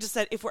 So we would just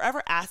said, if we're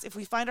ever asked, if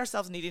we find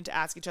ourselves needing to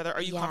ask each other,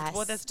 are you comfortable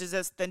with Yes. this? Does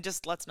this? Then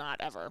just let's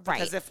not ever.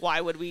 Right. Because why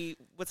would we?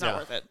 It's not Yeah.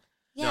 worth it.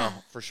 Yeah.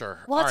 No, for sure.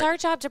 Well, All it's right. our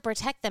job to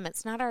protect them.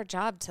 It's not our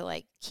job to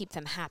like keep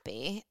them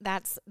happy.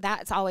 That's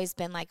always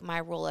been like my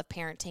rule of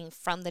parenting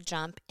from the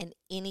jump in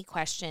any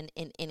question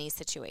in any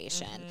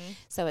situation. Mm-hmm.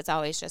 So it's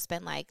always just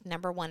been like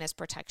number 1 is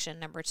protection,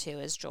 number 2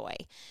 is joy.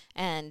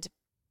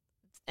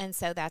 And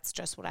so that's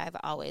just what I've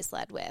always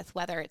led with,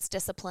 whether it's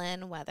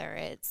discipline, whether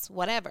it's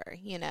whatever,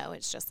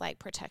 it's just like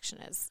protection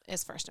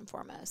is first and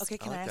foremost. Okay,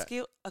 can I like ask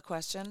you a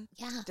question?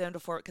 Yeah. Then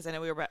before, because I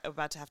know we were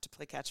about to have to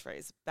play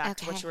catchphrase. Back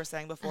to what Okay. you were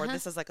saying before. Uh-huh.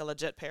 This is like a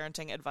legit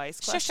parenting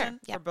advice Sure, question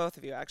yeah. for both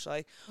of you,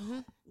 actually. Mm-hmm.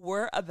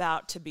 We're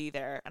about to be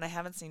there, and I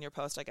haven't seen your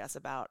post, I guess,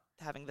 about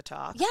having the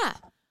talk. Yeah.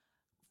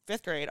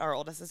 5th grade, our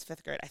oldest is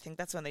 5th grade. I think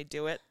that's when they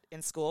do it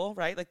in school,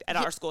 right? Like at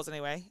Yeah. our schools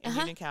anyway, in Uh-huh.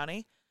 Union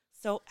County.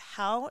 So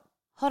how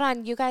Hold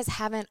on, you guys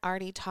haven't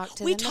already talked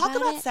to we them talk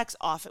about it? sex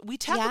often. We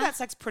talk Yeah? about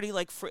sex pretty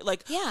like free.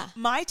 Like Yeah.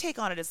 my take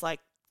on it is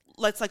like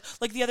let's like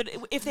the other day,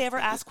 if they ever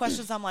ask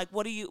questions, I'm like,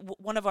 what do you?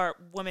 One of our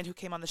women who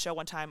came on the show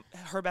one time,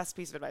 her best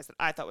piece of advice that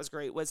I thought was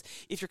great was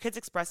if your kids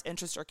express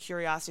interest or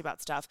curiosity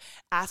about stuff,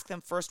 ask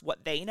them first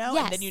what they know,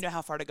 and then Yes. you know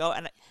how far to go.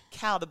 And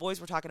Cal, the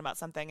boys were talking about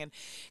something, and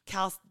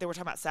Cal, they were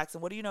talking about sex,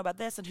 and what do you know about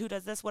this, and who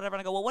does this, whatever.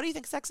 And I go, well, what do you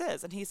think sex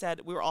is? And he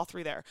said, we were all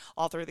 3 there,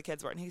 all 3 of the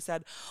kids were, and he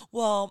said,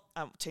 well,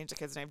 change the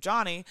kid's name,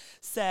 Johnny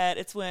said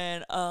it's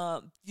when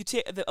a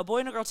boy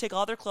and a girl take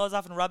all their clothes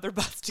off and rub their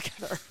butts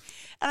together.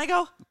 And I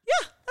go,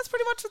 yeah, that's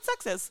pretty much what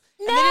sex is.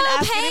 And they didn't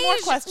ask any more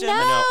Paige, questions. no.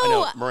 I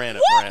know. Miranda.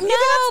 No, Miranda,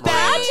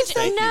 Paige,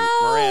 thank no.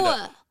 you.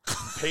 Miranda.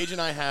 Paige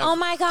and I have. Oh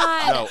my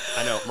God. No,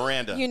 I know.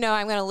 Miranda. You know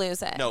I'm going to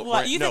lose it. No,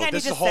 What, you think I need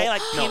this to is a whole- say,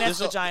 like, no, penis, this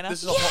is a- vagina?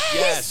 This is a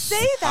whole, yes.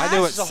 Say that. I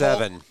knew This it's is a whole-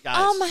 7. Guys,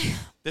 Oh my.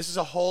 This is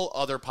a whole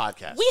other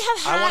podcast. We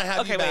have I want had- to have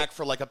okay, you back wait.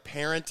 for like a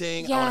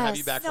parenting. I want to have you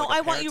Yes. back for No, like a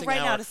I want you parenting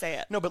right now hour. to say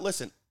it. No, but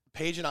listen,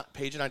 Paige and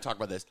I talk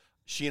about this.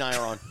 She and I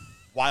are on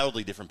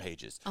wildly different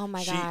pages. Oh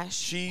my gosh,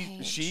 She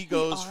Paige.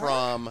 goes We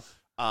are? from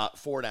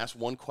Ford asks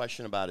one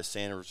question about is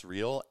Santa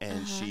real,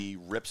 and she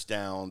rips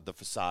down the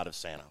facade of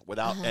Santa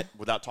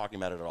without talking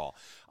about it at all.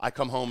 I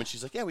come home and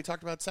she's like, "Yeah, we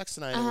talked about sex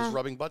tonight. And it was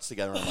rubbing butts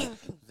together." And I'm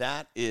like,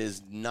 "That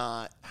is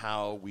not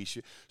how we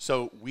should."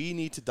 So we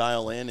need to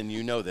dial in, and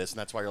you know this, and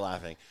that's why you're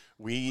laughing.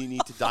 We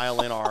need to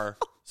dial in our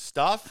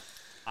stuff.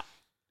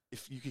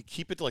 If you could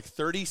keep it to like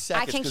 30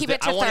 seconds. can 'cause keep it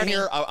to I want 30.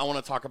 I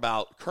want to talk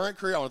about current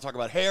career. I want to talk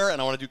about hair,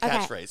 and I want to do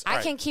catchphrase. All I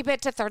right. can keep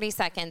it to 30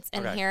 seconds,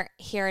 and Okay.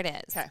 here it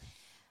is. Okay.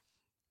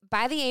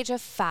 By the age of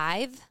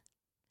 5,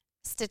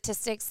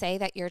 statistics say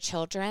that your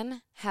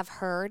children have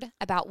heard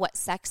about what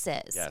sex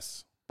is.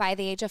 Yes. By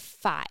the age of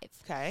 5.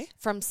 Okay.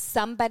 From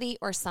somebody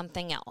or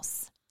something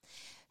else.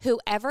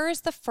 Whoever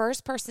is the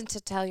first person to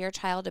tell your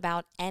child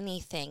about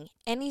anything,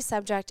 any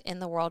subject in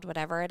the world,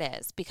 whatever it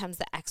is, becomes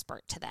the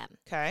expert to them.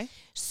 Okay.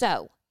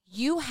 So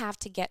you have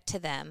to get to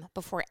them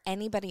before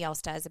anybody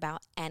else does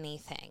about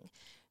anything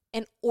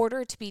in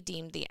order to be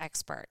deemed the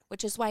expert,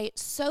 which is why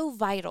it's so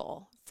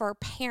vital for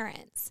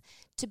parents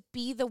to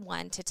be the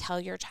one to tell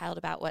your child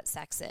about what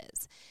sex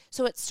is.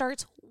 So it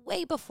starts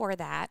way before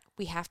that.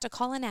 We have to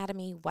call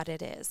anatomy what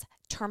it is.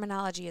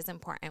 Terminology is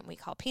important. We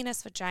call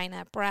penis,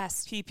 vagina,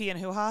 breast. PP and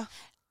hoo-ha?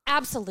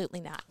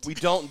 Absolutely not. We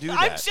don't do that.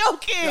 I'm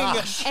joking.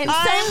 Gosh. And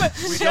I'm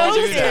We don't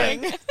do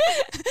that. joking.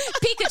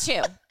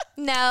 Pikachu.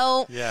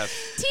 No. Yes.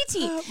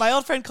 TT. My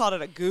old friend called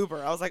it a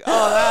goober. I was like,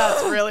 oh,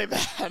 that's really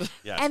bad.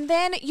 Yes. And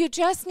then you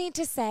just need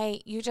to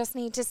say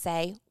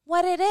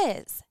what it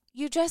is.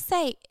 You just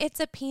say it's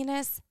a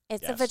penis,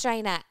 it's a Yes.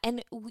 vagina.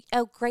 And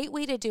a great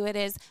way to do it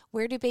is,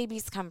 where do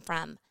babies come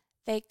from?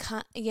 They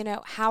come,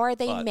 how are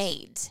they Butts.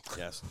 made?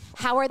 Yes.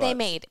 How are they Butts.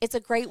 made? It's a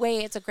great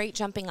way. It's a great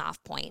jumping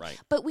off point. Right.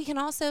 But we can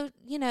also,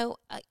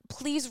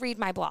 please read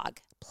my blog.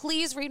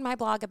 Please read my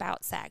blog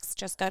about sex.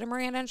 Just go to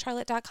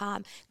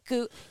mirandaandcharlotte.com.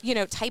 Go,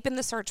 type in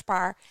the search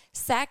bar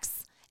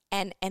sex,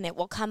 and it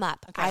will come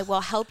up. I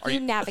will help you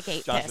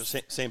navigate Joshua, this.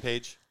 same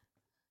page?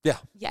 Yeah.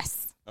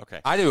 Yes.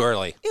 Okay. I do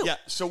early. Ew. Yeah,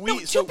 so No,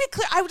 to be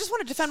clear, I just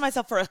want to defend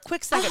myself for a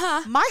quick second.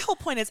 Uh-huh. My whole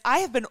point is I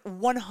have been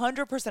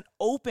 100%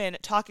 open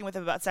talking with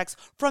him about sex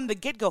from the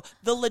get-go.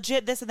 The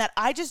legit this and that.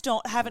 I just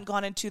haven't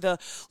gone into the,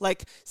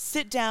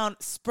 sit down,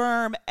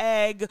 sperm,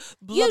 egg,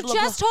 blah, You blah,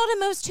 just blah. told him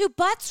those two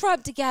butts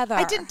rubbed together.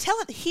 I didn't tell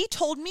him. He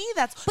told me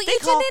that's. But they you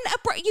call-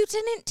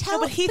 didn't tell.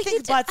 No, but he you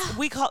thinks did- butts.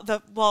 We call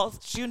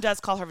June does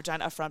call her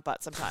vagina a front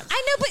butt sometimes.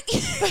 I know,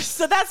 but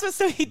So that's what.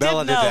 So he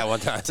Bella did did know. that one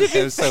time.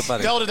 It was so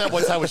funny. Bella did that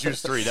one time when she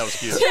was 3. That was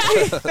cute.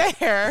 To be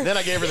fair. Then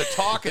I gave her the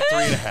talk at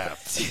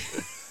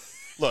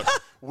 3.5. Look,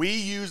 we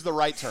use the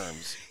right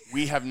terms.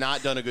 We have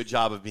not done a good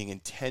job of being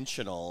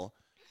intentional.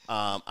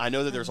 I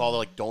know that there's all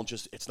the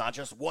it's not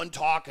just one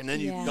talk and then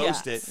you Yeah.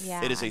 ghost Yes. it.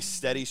 Yeah. It is a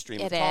steady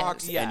stream of It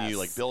talks is. and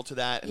you Yes. build to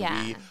that. And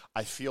Yeah.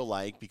 I feel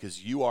like, because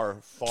you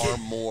are far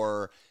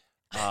more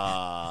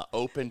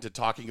open to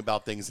talking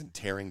about things and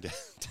tearing down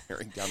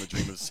the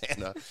dream of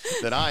Santa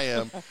than I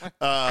am.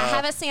 I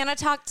have a Santa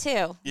talk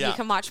too. Yeah. You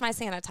can watch my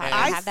Santa talk. And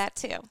I have that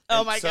too.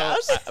 Oh my gosh.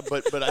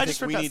 But I just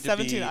think we ripped out need to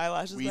 17 be.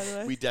 eyelashes, by the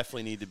way. We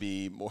definitely need to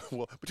be more.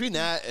 Well, between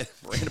that and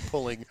Miranda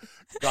pulling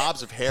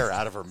gobs of hair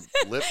out of her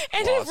lip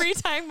And gloss, every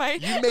time my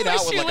you made my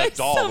out with like a shoelace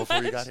doll so before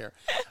you much. got here.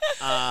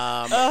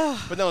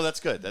 But no, that's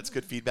good. That's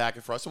good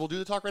feedback for us. So we'll do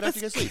the talk right after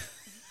you guys leave.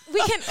 We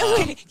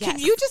can.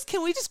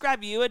 Can we just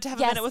grab you to have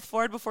a Yes. minute with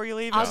Ford before you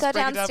leave? I'll Just go break it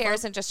down for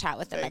downstairs him? and just chat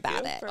with them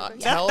about it.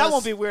 Perfect. Tell That us-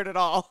 won't be weird at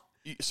all.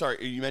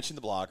 Sorry, you mentioned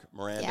the blog,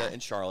 Miranda Yeah.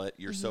 and Charlotte.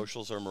 Your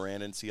socials are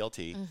Miranda and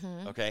CLT.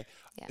 Okay.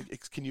 Yeah.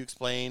 Can you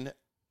explain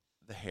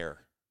the hair,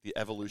 the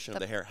evolution of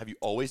the hair? Have you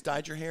always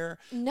dyed your hair?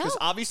 No. Because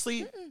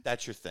obviously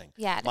that's your thing.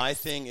 Yeah, it My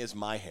thing is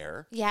my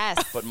hair,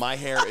 Yes. but my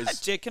hair is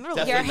Jake can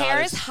relate. Your definitely hair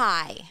not is as-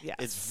 high. Yes.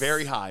 It's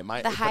very high.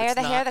 The higher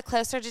the hair, the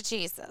closer to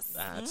Jesus.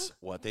 That's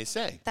what they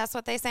say. That's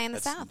what they say in the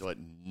That's South. what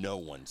no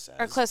one says.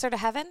 Or closer to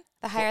heaven.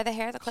 The higher the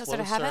hair, the closer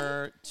to heaven.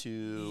 Closer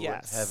to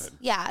Yes. heaven.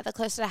 Yeah, the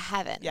closer to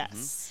heaven.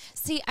 Yes.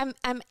 See, I'm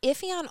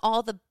iffy on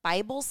all the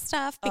Bible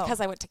stuff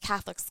because I went to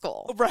Catholic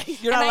school. Right.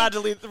 You're not And allowed to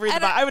read the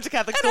Bible. I went to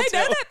Catholic school and I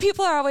know too. that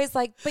people are always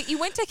like, but you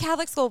went to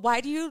Catholic school.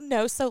 Why do you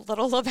know so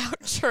little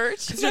about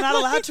church? Because you're not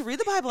allowed to read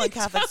the Bible in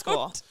Catholic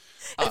school.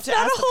 It's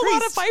not a whole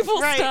lot of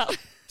Bible Right. stuff.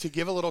 To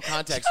give a little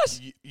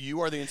context, you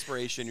are the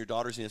inspiration. Your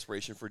daughter's the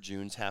inspiration for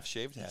June's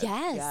half-shaved head.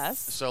 Yes. Yes.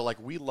 So, like,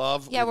 we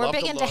love. Yeah, we we're love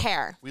big the into look.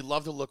 hair. We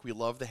love the look. We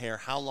love the hair.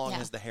 How long Yeah.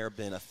 has the hair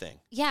been a thing?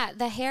 Yeah,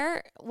 the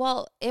hair,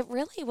 well, it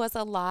really was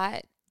a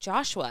lot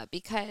Joshua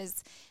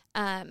because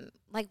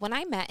like when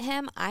I met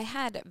him, I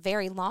had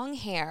very long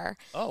hair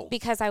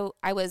because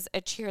I was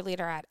a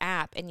cheerleader at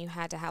App and you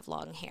had to have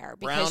long hair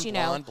because Brown,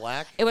 blonde,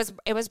 black? it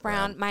was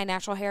brown. My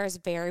natural hair is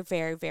very,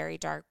 very, very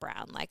dark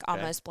brown, like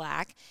almost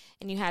black.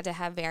 And you had to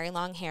have very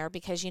long hair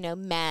because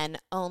men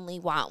only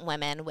want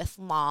women with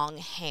long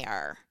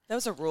hair. That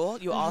was a rule.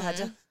 You all had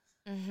to.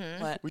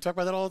 What? We talk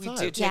about that all the time.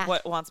 Dude, Jake Yeah.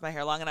 wants my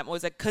hair long, and I'm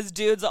always like, because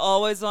dudes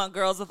always want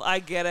girls with. I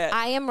get it.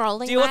 I am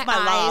rolling Deal my with my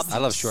eyes lob. I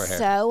love short hair.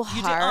 so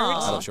You do- hard.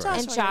 Aw, I love short hair.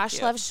 And you're Josh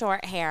cute. loves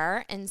short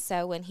hair, and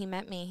so when he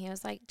met me, he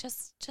was like,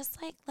 just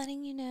like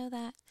letting you know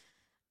that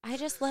I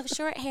just love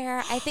short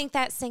hair. I think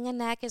that singing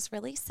neck is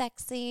really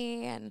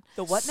sexy, and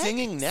The what neck?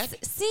 Singing neck?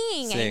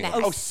 seeing a Sing. neck.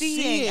 Oh,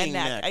 seeing seeing a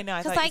neck. neck. I know.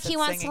 I Because thought you like said he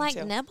wants to singing, like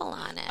too. nibble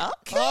on it.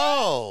 Okay.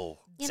 Oh.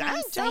 You know what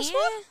I'm Damn, saying?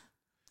 Joshua.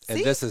 And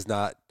See? this is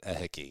not a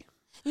hickey.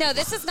 No,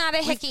 this is not a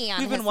hickey on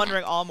We've his been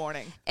wondering neck. all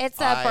morning.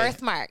 It's a I-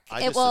 birthmark.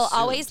 I It just will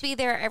assumed. always be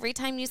there every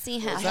time you see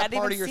him. I Is that hadn't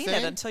part even of your seen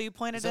thing? it until you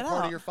pointed Is it that out.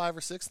 part of your 5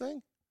 or 6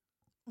 thing?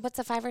 What's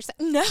a 5 or 6?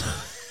 No.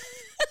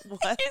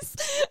 What?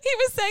 He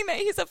was saying that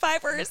he's a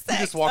 5 or a 6. He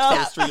just walks down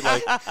the street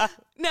like,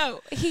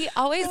 No, he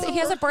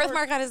has a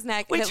birthmark on his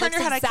neck. Wait, and it turn looks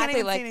your head. I can't exactly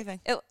even see like anything.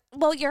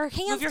 well, your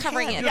hand's your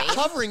covering hand. it. you're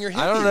covering your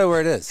hickey. I don't know where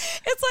it is.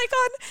 It's like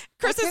on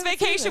Chris's can't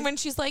see vacation it. when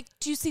she's like,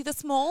 "Do you see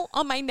this mole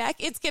on my neck?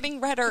 It's getting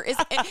redder.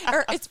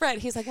 Or it's red."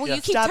 He's like, "Well, Yeah.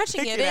 you keep Stop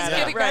touching it. picking It's at it.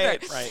 getting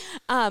Right, redder."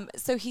 right.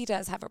 So he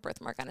does have a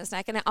birthmark on his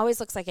neck, and it always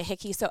looks like a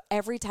hickey. So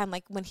every time,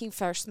 like when he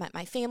first met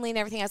my family and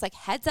everything, I was like,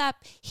 "Heads up,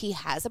 he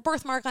has a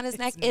birthmark on his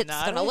neck. It's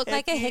not gonna a look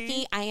like a hickey."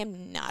 hickey. I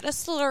am not a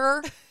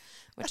slur."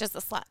 Which is a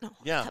slut. No,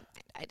 Yeah.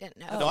 I didn't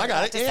know. No, I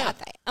got it. Just Yeah. that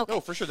thing. Okay. No,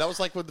 for sure. That was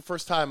like when the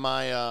first time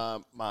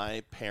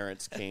my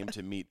parents came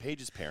to meet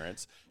Paige's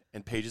parents,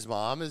 and Paige's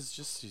mom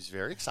she's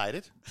very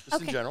excited, just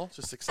in Okay. general,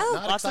 just excited, Oh.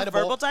 not Lots of excitable,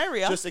 verbal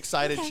diarrhea. just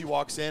excited. Okay. She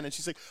walks in and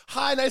she's like,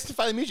 "Hi, nice to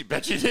finally meet you.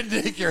 Bet you didn't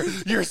think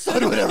your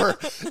son would ever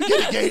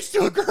get engaged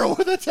to a girl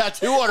with a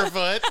tattoo on her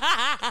foot."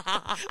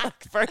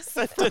 First,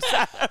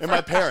 And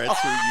my parents,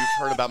 who you've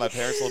heard about my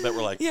parents a little bit,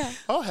 were like, Yeah.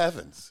 "Oh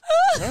heavens,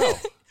 no."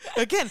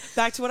 again,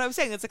 back to what I was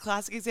saying. It's a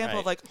classic example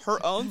of Right. like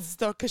her own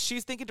stuff because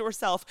she's thinking to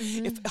herself,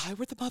 if I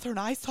were the mother and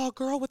I saw a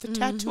girl with a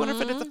tattoo on her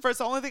foot, it's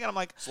the only thing. And I'm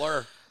like,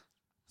 Slur.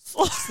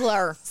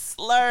 Slur.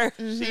 slur.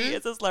 She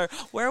is a slur.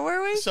 Where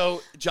were we?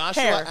 So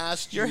Joshua Hair.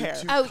 asked Your you hair.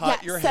 to Oh cut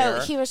yeah. your So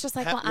hair. he was just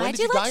like, "Well, When I did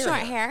do you dye like your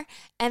short hair."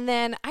 And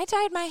then I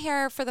dyed my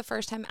hair for the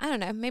first time. I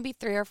don't know, maybe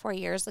 3 or 4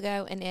 years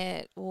ago, and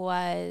it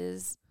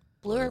was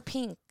blue or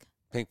pink.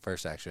 Pink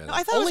first, actually. No,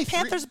 I thought Only it was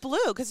Panthers blue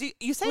because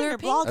you say in Blue or your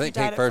pink? blog I you think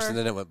dyed pink it first, for- and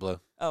then it went blue.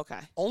 Okay.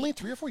 Only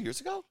 3 or 4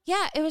 years ago.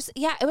 Yeah, it was.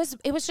 Yeah,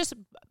 it was just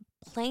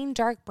plain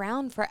dark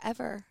brown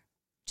forever.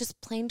 Just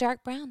plain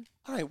dark brown.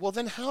 All right. Well,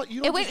 then how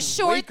you? Don't It went just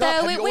short, wake up. though. Have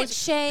It you went always-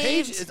 shaved.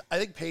 Paige is, I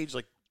think Paige,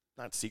 like,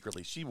 not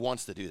secretly, she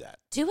wants to do that.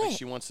 Do Like, it.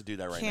 she wants to do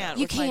that right Can't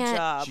You with my can't.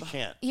 job. now. She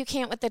can't. You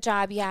can't with the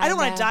job. Yeah, I don't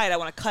want know. to dye it. I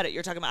want to cut it.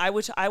 You're talking about.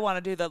 I want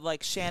to do the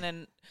like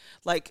Shannon,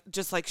 like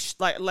just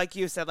like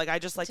you said. Like I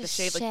just like Just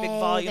the shade, like big shave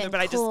volume. and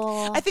But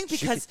cool. I think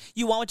because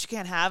you want what you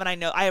can't have, and I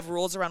know I have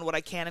rules around what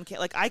I can and can't.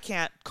 Like I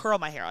can't curl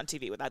my hair on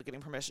TV without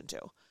getting permission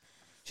to.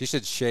 She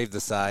should shave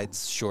the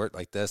sides short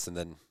like this, and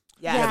then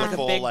Yeah, Yeah. like The a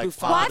full, big like,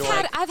 bouffant. Well,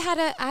 Fondor. I've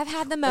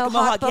had the Like a mohawk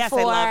mohawk, yes, I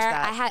before. loved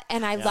that.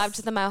 I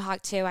loved the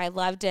mohawk too. I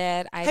loved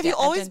it. Have you I've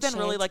always done been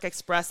really shades. like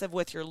expressive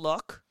with your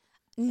look?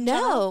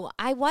 No,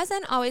 I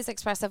wasn't always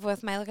expressive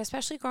with my look,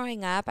 especially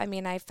growing up. I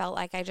mean, I felt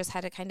like I just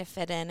had to kind of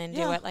fit in and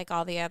do Yeah. it like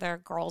all the other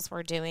girls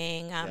were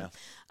doing.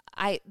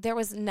 there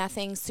was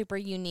nothing super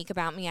unique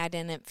about me. I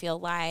didn't feel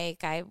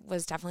like I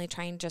was definitely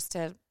trying just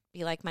to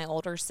be like my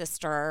older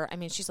sister. I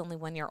mean, she's only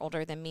 1 year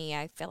older than me.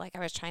 I feel like I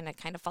was trying to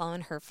kind of follow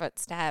in her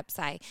footsteps.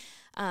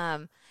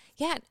 And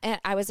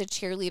I was a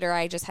cheerleader.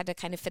 I just had to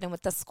kind of fit in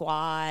with the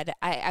squad.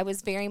 I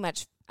was very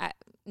much,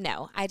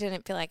 no, I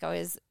didn't feel like I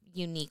was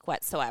unique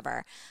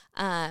whatsoever.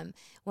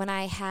 When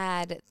I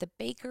had the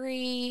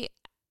bakery,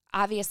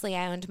 obviously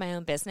I owned my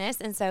own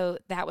business. And so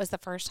that was the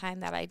first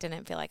time that I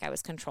didn't feel like I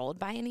was controlled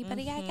by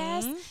anybody, I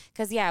guess.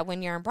 Because,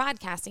 when you're in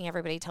broadcasting,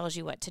 everybody tells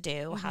you what to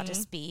do, how to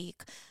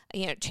speak,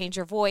 change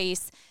your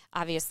voice.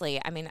 Obviously,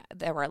 I mean,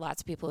 there were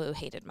lots of people who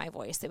hated my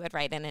voice. They would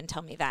write in and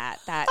tell me that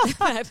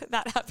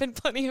happened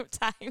plenty of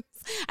times.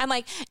 I'm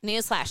like,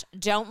 newsflash,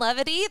 don't love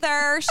it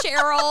either,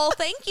 Cheryl.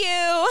 Thank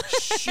you.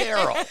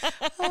 Cheryl.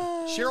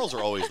 Cheryls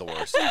are always the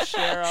worst.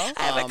 Cheryl.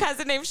 I have a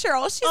cousin named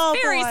Cheryl.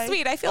 She's very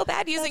sweet. I feel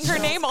bad using her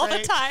name all the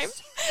time,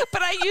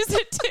 but I use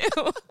it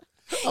too.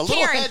 A little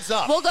Karen. heads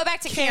up. We'll go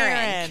back to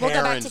Karen. We'll go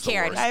back Karen's to the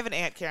Karen. worst. I have an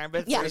Aunt Karen,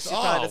 but Yeah. she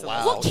probably doesn't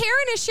wow. Well,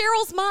 Karen is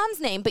Cheryl's mom's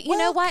name, but you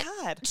know what?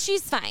 God.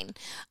 She's fine.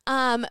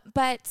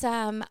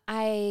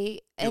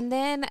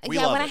 We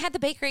love when I it. had the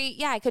bakery,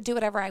 I could do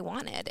whatever I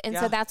wanted. And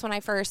so Yeah. that's when I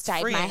first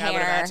dyed Freeing, my I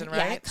would hair. imagine,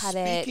 Yeah, right? cut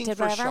it, Speaking did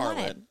for whatever I Charlotte,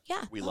 wanted.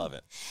 Yeah. we love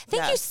it.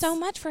 Thank you Yes. so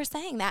much for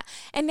saying that.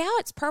 And now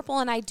it's purple,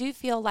 and I do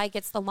feel like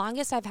it's the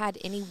longest I've had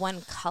any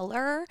one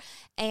color.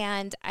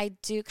 And I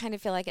do kind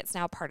of feel like it's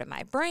now part of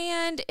my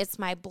brand. It's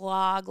my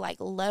blog, like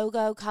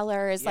logo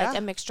color is like Yeah.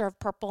 a mixture of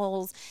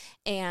purples.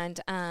 And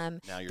Now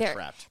you're there-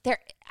 trapped.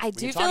 I can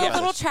do talk feel a about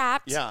little this.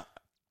 trapped. Yeah.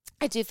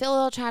 I do feel a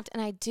little trapped,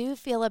 and I do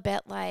feel a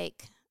bit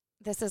like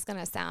this is going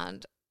to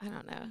sound, I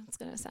don't know, it's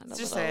going to sound a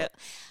Just little. say it.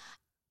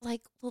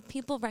 Like, will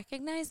people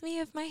recognize me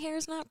if my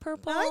hair's not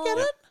purple? No, I get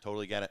it.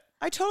 Totally get it.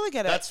 I totally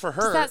get it. That's for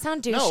her. Does that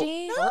sound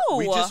douchey? No.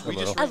 We just A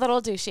little. A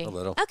little douchey. A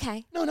little.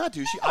 Okay. No, not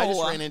douchey. I just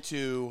No. ran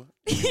into.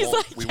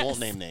 We won't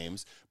name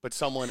names, but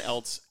someone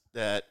else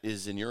that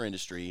is in your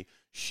industry.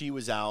 She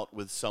was out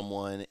with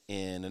someone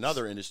in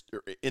another industry,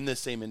 in the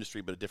same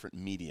industry but a different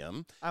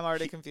medium. I'm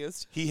already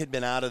confused. He had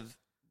been out of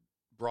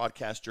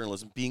broadcast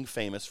journalism, being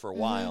famous for a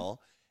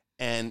while,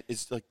 and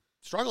is like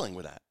struggling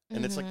with that.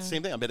 And it's like the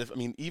same thing. I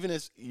mean, even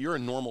as you're a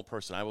normal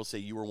person, I will say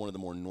you were one of the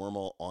more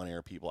normal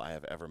on-air people I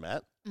have ever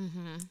met,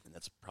 and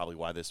that's probably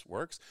why this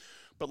works.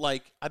 But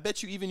like, I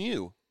bet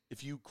you,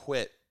 if you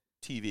quit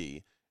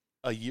TV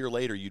a year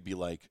later, you'd be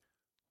like,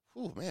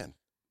 "Oh man,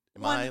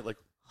 am I like?"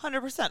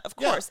 100%, of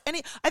Yeah. course. I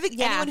think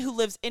Yeah. anyone who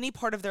lives any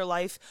part of their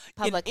life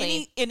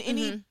Publicly. in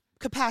any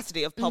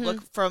capacity of public,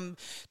 from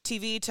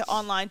TV to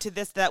online to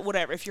this, that,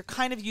 whatever. If you're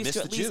kind of used Miss to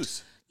the at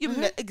least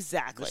juice.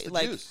 exactly Miss the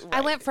like juice.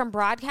 I went from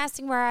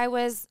broadcasting where I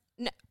was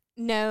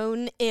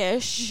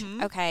known-ish,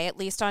 Mm-hmm. okay, at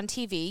least on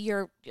TV.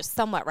 You're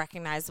somewhat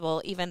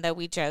recognizable, even though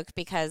we joke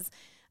because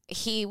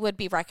he would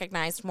be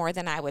recognized more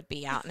than I would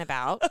be out and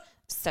about.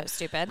 So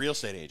stupid. Real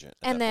estate agent.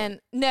 at And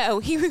that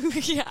then he was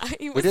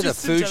We did a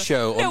just food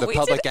show No, on the we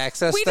public did-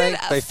 access we thing.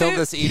 did a They filmed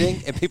food- us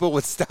eating, and people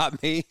would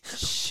stop me.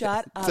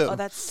 shut up. So- Oh,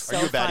 that's so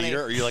Are you a bad funny.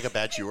 eater? Are you like a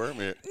bad chewer? I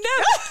mean,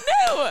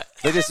 no.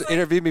 They just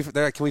interviewed me.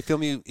 They're like, "Can we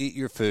film you eat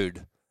your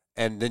food?"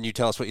 And then you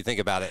tell us what you think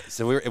about it.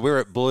 So we were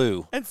at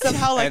Blue. And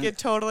somehow like And it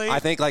totally I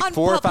think like On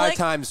 4 or 5 public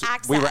times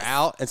we were access.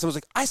 out, and someone's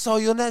like, "I saw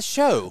you on that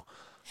show."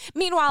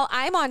 Meanwhile,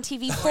 I'm on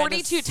TV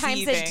 42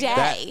 times a seething.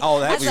 day. That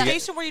What we get-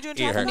 station were you doing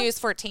eat her. traffic on? News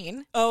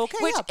 14. Oh, okay.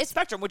 Which yeah. is-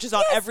 Spectrum, which is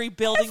on every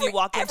building you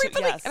walk into.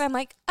 Everybody, Yes. and I'm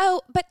like,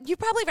 oh, but you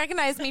probably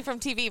recognize me from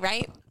TV,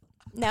 right?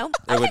 No.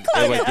 It would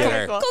get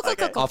her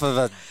Cool. off of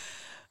a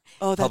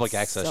Oh, that's public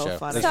access so show.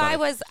 funny. That's So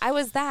funny. I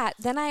was that.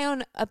 Then I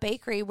own a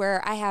bakery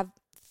where I have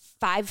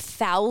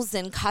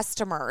 5,000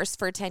 customers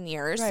for 10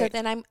 years. So Right.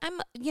 then I'm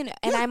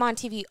and I'm on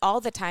TV all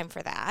the time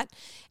for that.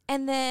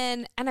 And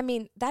I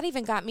mean, that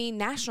even got me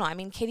national. I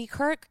mean, Katie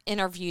Couric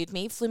interviewed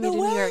me, flew me No to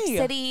New York way.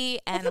 City,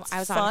 and That's I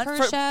was fun. on her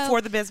for, show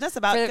for the business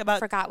about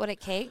Forgot What It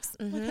Cakes.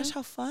 Oh my Mhm. gosh,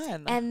 how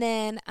fun. And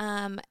then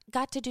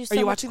got to do so Are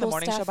you much watching cool the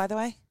morning stuff. show, by the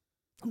way?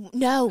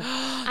 No.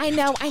 I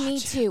know. I need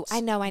to. I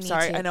know. I need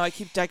Sorry, to. I know I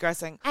keep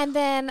digressing. And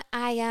then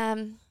I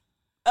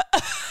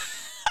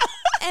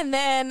and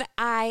then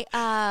I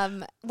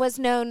was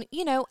known,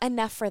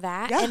 enough for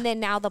that. Yeah. And then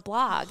now the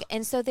blog.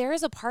 And so there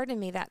is a part of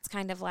me that's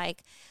kind of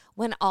like,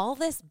 when all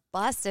this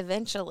busts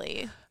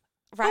eventually,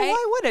 right? Oh,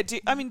 why would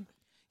it? I mean,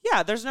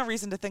 yeah, there's no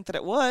reason to think that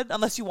it would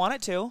unless you want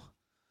it to.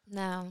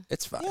 No.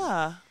 It's fine.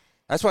 Yeah.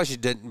 That's why she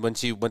didn't when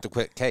she went to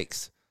quit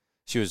cakes.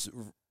 She was.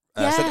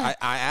 Yeah.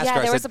 I asked Yeah, her.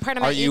 I there said, was a part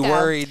of my "Are you ego."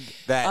 worried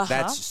that Uh-huh.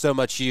 that's so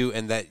much you,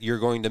 and that you're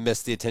going to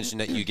miss the attention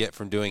that you get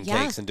from doing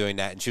Yeah. cakes and doing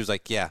that?" And she was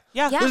like, "Yeah,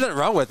 Yeah. Yeah. there's nothing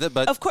wrong with it,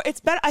 but Of course, it's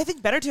better. I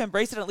think better to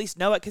embrace it and at least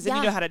know it because then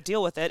you Yeah. know how to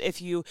deal with it.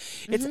 If you,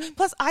 it's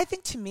plus. I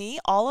think to me,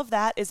 all of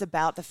that is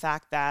about the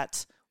fact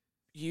that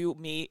you,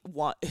 me,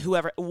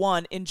 whoever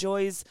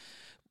enjoys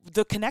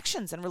the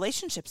connections and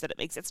relationships that it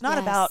makes. It's not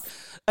Yes. about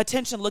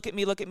attention. Look at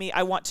me.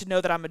 I want to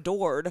know that I'm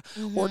adored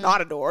or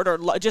not adored or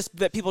just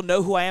that people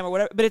know who I am or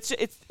whatever. But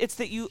it's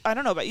that you. I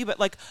don't know about you, but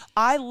like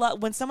I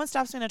love when someone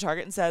stops me in a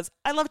Target and says,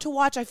 "I love to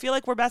watch. I feel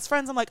like we're best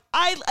friends." I'm like,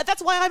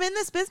 That's why I'm in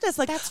this business.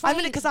 Like That's I'm in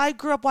it right. because I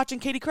grew up watching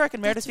Katie Couric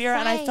and Meredith That's Vieira,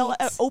 and I felt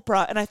right.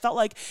 Oprah, and I felt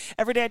like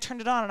every day I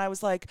turned it on, and I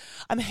was like,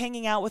 I'm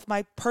hanging out with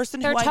my person.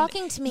 They're who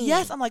talking to me.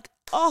 Yes, I'm like,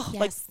 oh,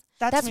 like. Yes.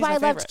 That to That's me is why my I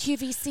loved favorite.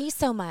 QVC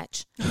so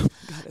much.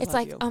 It's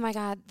like, oh my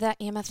God, the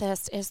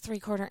amethyst is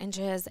 3/4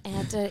 inches,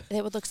 and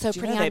it would look so Do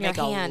you pretty know on they your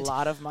make hand. a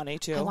lot of money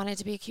too. I wanted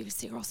to be a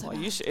QVC girl so Well,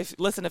 bad. you should.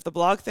 If the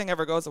blog thing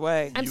ever goes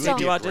away, I'm you still- would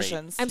do You'd be great.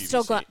 auditions. I'm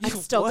still going. I'm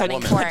still would.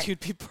 gunning for it. You'd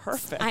be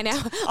perfect. I know.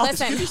 I'll-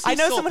 Listen, I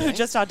know still someone who paying?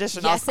 just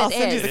auditioned. Yes, I'll it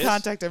send you is. the It is?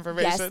 contact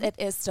information. yes, it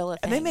is still a thing.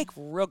 And they make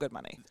real good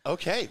money.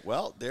 Okay,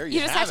 well, there you, You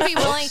just have to be it.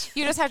 willing.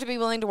 You just have to be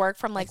willing to work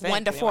from like think,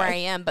 1 to 4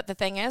 anyway. a.m. But the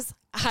thing is,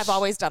 I've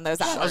always done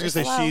those hours. I was going to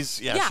say Hello.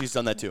 she's she's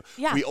done that too.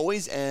 Yeah. We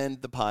always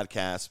end the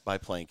podcast by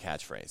playing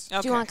catchphrase.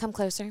 Do you want to come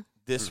closer?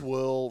 This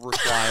will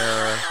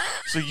require.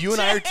 So you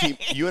and I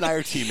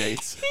are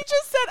teammates. He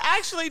just said,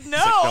 actually, no.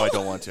 He's like, no, I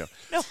don't want to.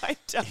 No, I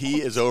don't.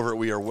 He is over.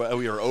 We are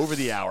over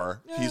the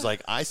hour. He's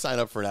like, I sign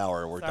up for an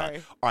hour. We're Sorry.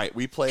 done. All right,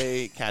 we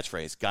play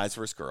catchphrase, guys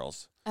versus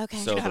girls. Okay.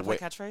 So You know how the to play way,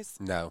 catchphrase?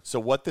 No. so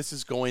what this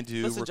is going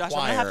to Listen, Josh, I'm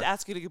require. going to have to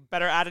ask you to get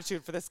better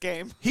attitude for this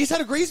game. He's had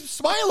a great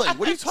smiling.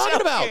 What are you talking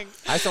about? Joking.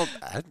 I don't.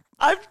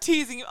 I'm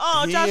teasing you.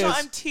 Oh, He Joshua, is-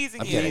 I'm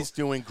teasing you. He's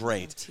doing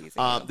great. I'm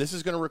teasing you. This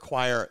is going to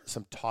require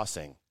some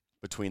tossing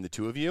between the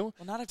two of you.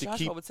 Well, not if to Joshua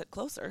keep would sit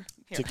closer.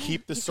 Here. to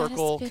keep the You gotta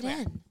circle. spit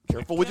in.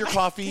 Careful with your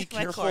coffee. Give me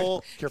my Careful.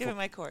 cord. Give me Careful.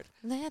 my cord.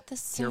 Let the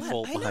sun.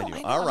 Careful I know, behind you.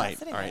 I know, All I'm not right,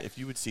 sitting all right. there. If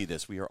you would see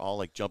this, we are all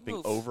like jumping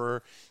Move.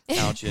 over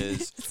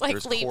couches. It's like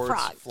There's leapfrog.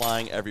 cords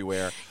flying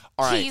everywhere.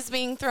 All right. Keys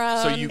being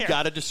thrown. So you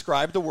got to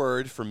describe the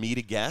word for me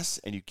to guess,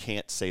 and you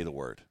can't say the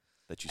word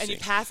that you And see. you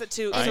pass it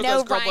to All right. so it no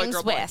goes girl, boy, rhymes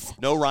girl, boy. with.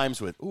 No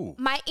rhymes with. Ooh.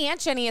 My Aunt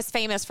Jenny is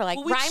famous for like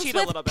Well, we rhymes cheat a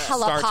with little bit.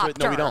 Starts helicopter. with-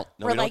 no, we don't.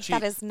 No, We're we don't like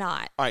that cheat. is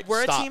not. All right.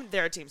 We're stop. a team.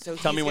 They're a team. So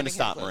Tell he's me when to giving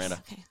stop, him clues.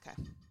 Miranda. Okay.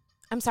 Okay.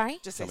 I'm sorry.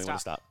 Just say Tell me stop. when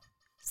to stop.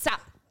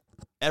 Stop.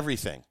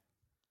 Everything.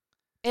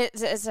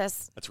 It's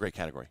just That's a great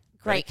category.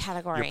 great Ready?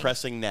 category. You're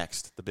pressing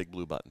next, the big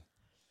blue button.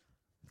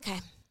 Okay.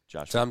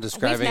 Josh. So I'm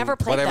describing never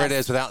played whatever it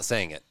this. is without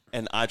saying it.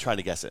 And I try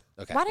to guess it.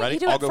 Okay. Why don't Ready? you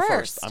do I'll it go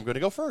first? I'm going to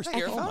go first. Is that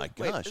your Oh phone? my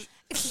Wait, gosh.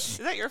 is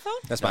that your phone?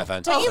 That's my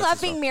phone. Don't you that's love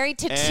the being stuff. married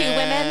to two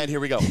And women? here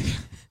we go.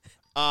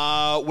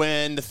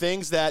 When the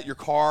things that your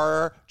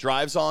car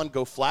drives on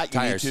go flat, you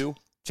Tires. need to.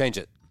 Change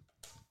it.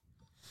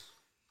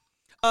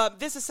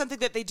 This is something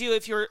that they do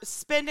if you're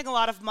spending a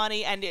lot of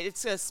money and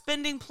it's a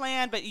spending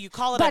plan, but you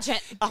call it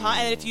Budget.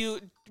 And if you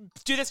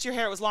do this to your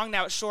hair, it was long,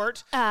 now it's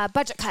short.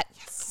 Budget cut.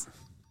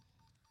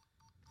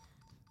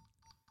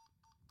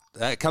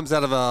 It comes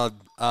out of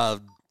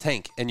a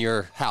tank in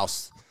your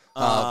house.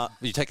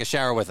 You take a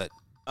shower with it.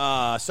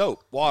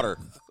 Soap, water,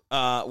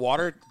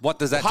 water. What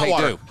does that Hot tank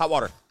water. do? Hot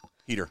water.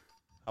 Heater.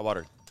 Hot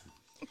water.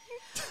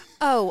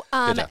 Oh,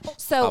 Good job.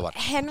 so Hot water.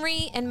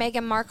 Henry and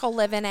Meghan Markle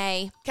live in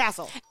a,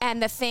 Castle.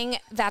 and the thing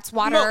that's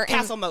water. Moat. in-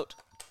 Castle moat.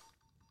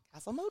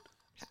 Castle moat?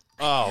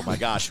 Oh my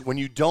gosh! When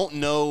you don't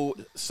know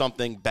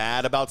something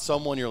bad about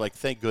someone, you're like,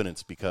 "Thank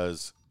goodness,"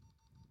 because.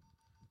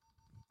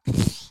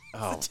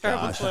 Oh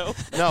Terrible gosh! clue.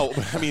 No,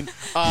 I mean,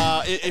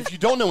 if you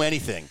don't know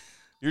anything,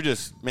 you're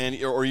just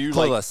or you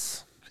like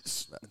Clueless.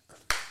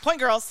 Point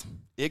girls.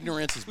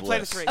 ignorance is We played a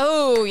bliss. 3.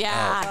 Oh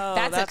yeah, Oh,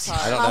 that's that's a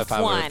hard. I don't know tough if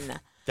I would've- one.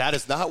 That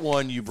is not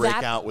one you break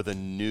That- out with a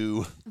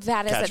new.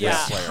 That is Catch a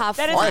that player. tough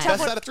That is All one. right, tough best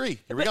one. out of 3. Here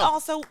we But go.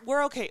 also,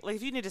 we're okay. Like,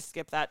 if you need to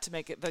skip that to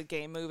make it the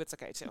game move, it's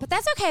okay too. But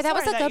that's okay. That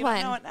was Sorry a that good you don't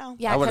one. know it now.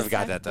 Yeah, I would've 'cause-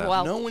 got that, though.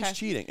 Well, No one's okay.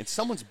 cheating, and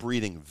someone's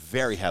breathing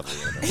very heavily.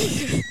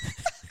 In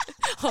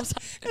I'm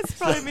sorry. It's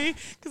probably me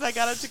because I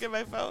got up to get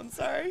my phone.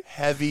 Sorry.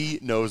 Heavy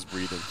nose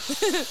breathing.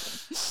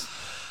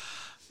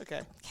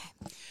 Okay.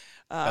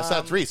 That's out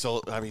of 3.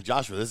 So I mean,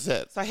 Joshua, this is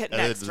it. So I hit And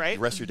then next, right?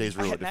 The rest of your day's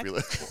I hit ruined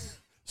if we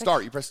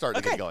start. You press start to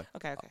Okay. get going.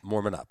 Okay.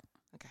 Warming up.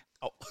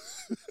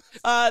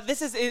 Oh.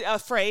 This is a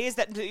phrase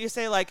that you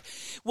say like,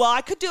 "Well,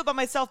 I could do it by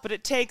myself, but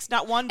it takes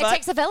not one It but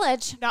takes a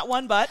village. not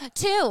one but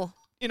Two.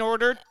 in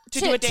order to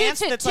Two- do a two dance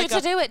to, that's two like to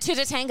a do it. Two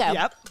to tango.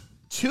 yep."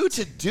 2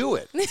 to do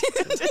it.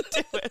 to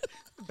do it.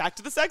 Back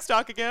to the sex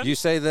talk again. You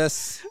say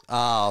this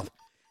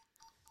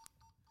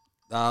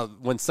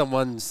when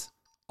someone's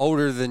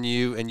older than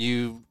you and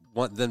you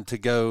want them to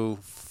go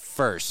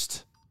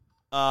first,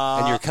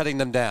 and you're cutting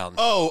them down.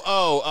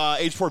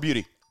 Age 4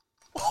 beauty.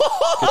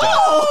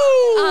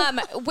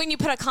 When you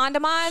put a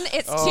condom on,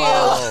 it's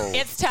Oh. to.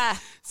 It's to.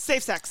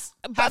 Safe sex.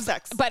 Have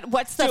sex. But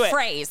what's the Do it.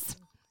 phrase?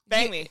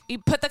 Bang you, me. You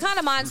put the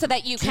condom on so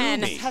that you can.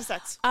 me. Have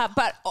sex.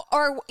 But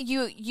or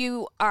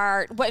you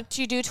are what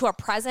you do to a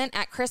present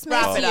at Christmas.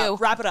 Wrap it you up.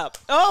 Wrap it up.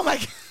 Oh my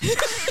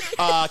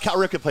god. Cal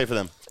Ripken play for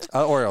them.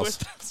 Orioles.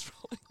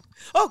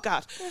 Oh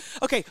god.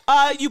 Okay.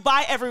 You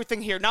buy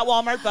everything here, not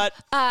Walmart, but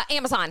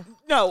Amazon.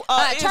 no, in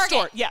Target.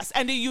 store. Yes,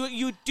 and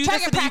you do Target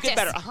this so that you get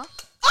practice. better.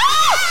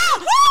 Ah!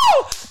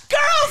 Woo!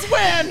 Girls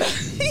win.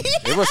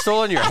 It was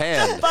still in your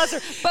hand. Buzzer.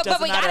 But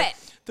Doesn't we got matter. it.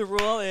 The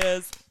rule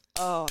is,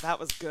 oh, that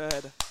was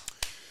good.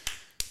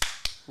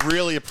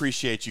 Really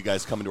appreciate you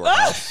guys coming to our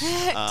house. Did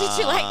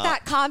you like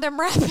that condom?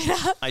 Wrap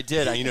it up. I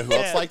did. You know who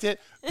else liked it?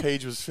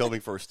 Paige was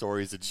filming for her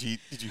stories, and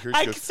did you hear?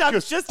 I stopped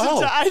just in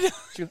time.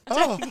 She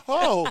goes,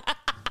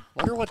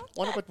 Wonder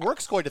what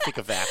work's going to think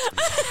of that.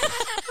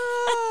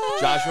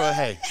 Joshua,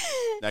 hey,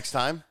 next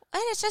time.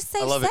 And it's just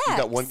safe I love it. You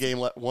sex. got one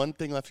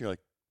thing left. And you're like,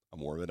 I'm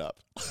warming up.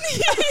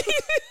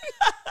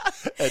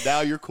 And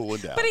now you're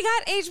cooling down. But he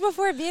got age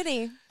before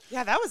beauty.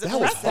 Yeah, that was That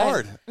impressive. was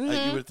hard.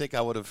 You would think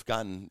I would have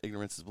gotten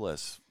ignorance is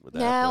bliss with that.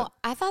 No,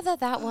 but I thought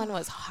that one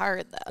was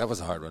hard though. That was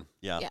a hard one.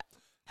 yeah. Yeah.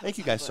 Thank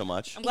you guys so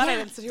much. I'm glad I Yeah.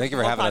 didn't sit here Thank you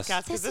for for the whole having us.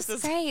 podcast because This this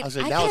is is great. I was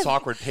like, now it's could-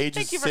 awkward. Paige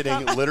Thank is you for sitting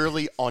coming.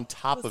 literally on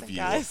top of Listen, you.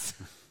 guys.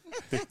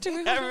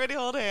 Everybody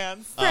hold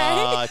hands.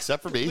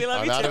 Except for me. We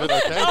love I'm you out too. of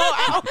it, okay?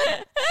 Oh,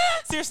 ow.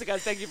 Seriously,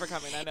 guys, thank you for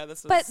coming. I know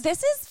this was. But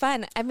this is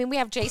fun. I mean, we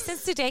have Jason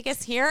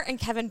Sudeikis here and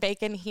Kevin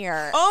Bacon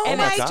here. Oh and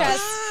my it's gosh.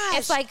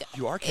 it's like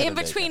You are Kevin in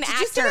between Bacon. Did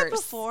you actors. say that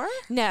before?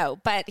 No,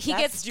 but he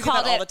That's- gets you get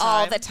called that all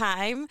all the the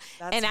time.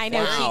 That's And I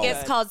know wow. he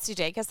gets good. called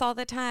Sudeikis all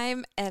the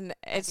time. And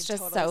it's can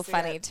just totally so see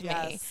funny it. to me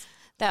Yes.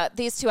 that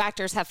these two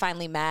actors have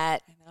finally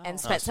met and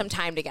spent Awesome. some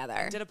time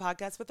together. Did a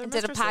podcast with their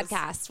Did a mistresses.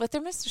 podcast with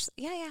their mistress.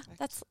 Yeah.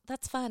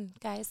 That's fun,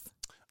 guys.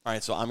 All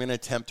right, so I'm going to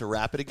attempt to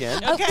wrap it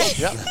again. Okay.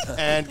 Yep.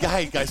 And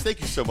guys, thank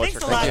you so much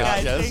Thanks for a lot, coming.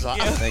 guys. Yeah, this is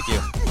Thank you.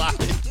 awesome.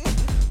 Thank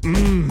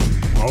you.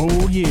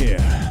 Oh,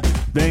 yeah.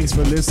 Thanks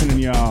for listening,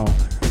 y'all.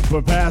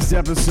 For past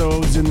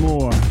episodes and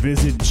more,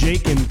 visit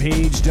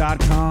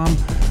jakeandpage.com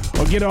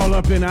or get all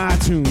up in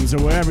iTunes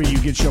or wherever you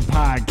get your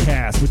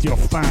podcast with your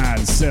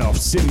fine self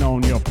sitting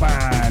on your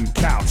fine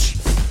couch.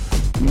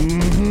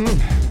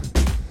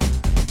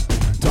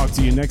 Talk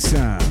to you next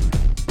time.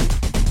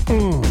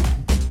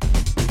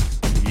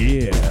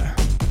 Yeah.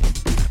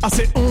 I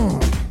said,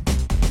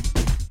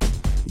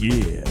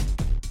 yeah.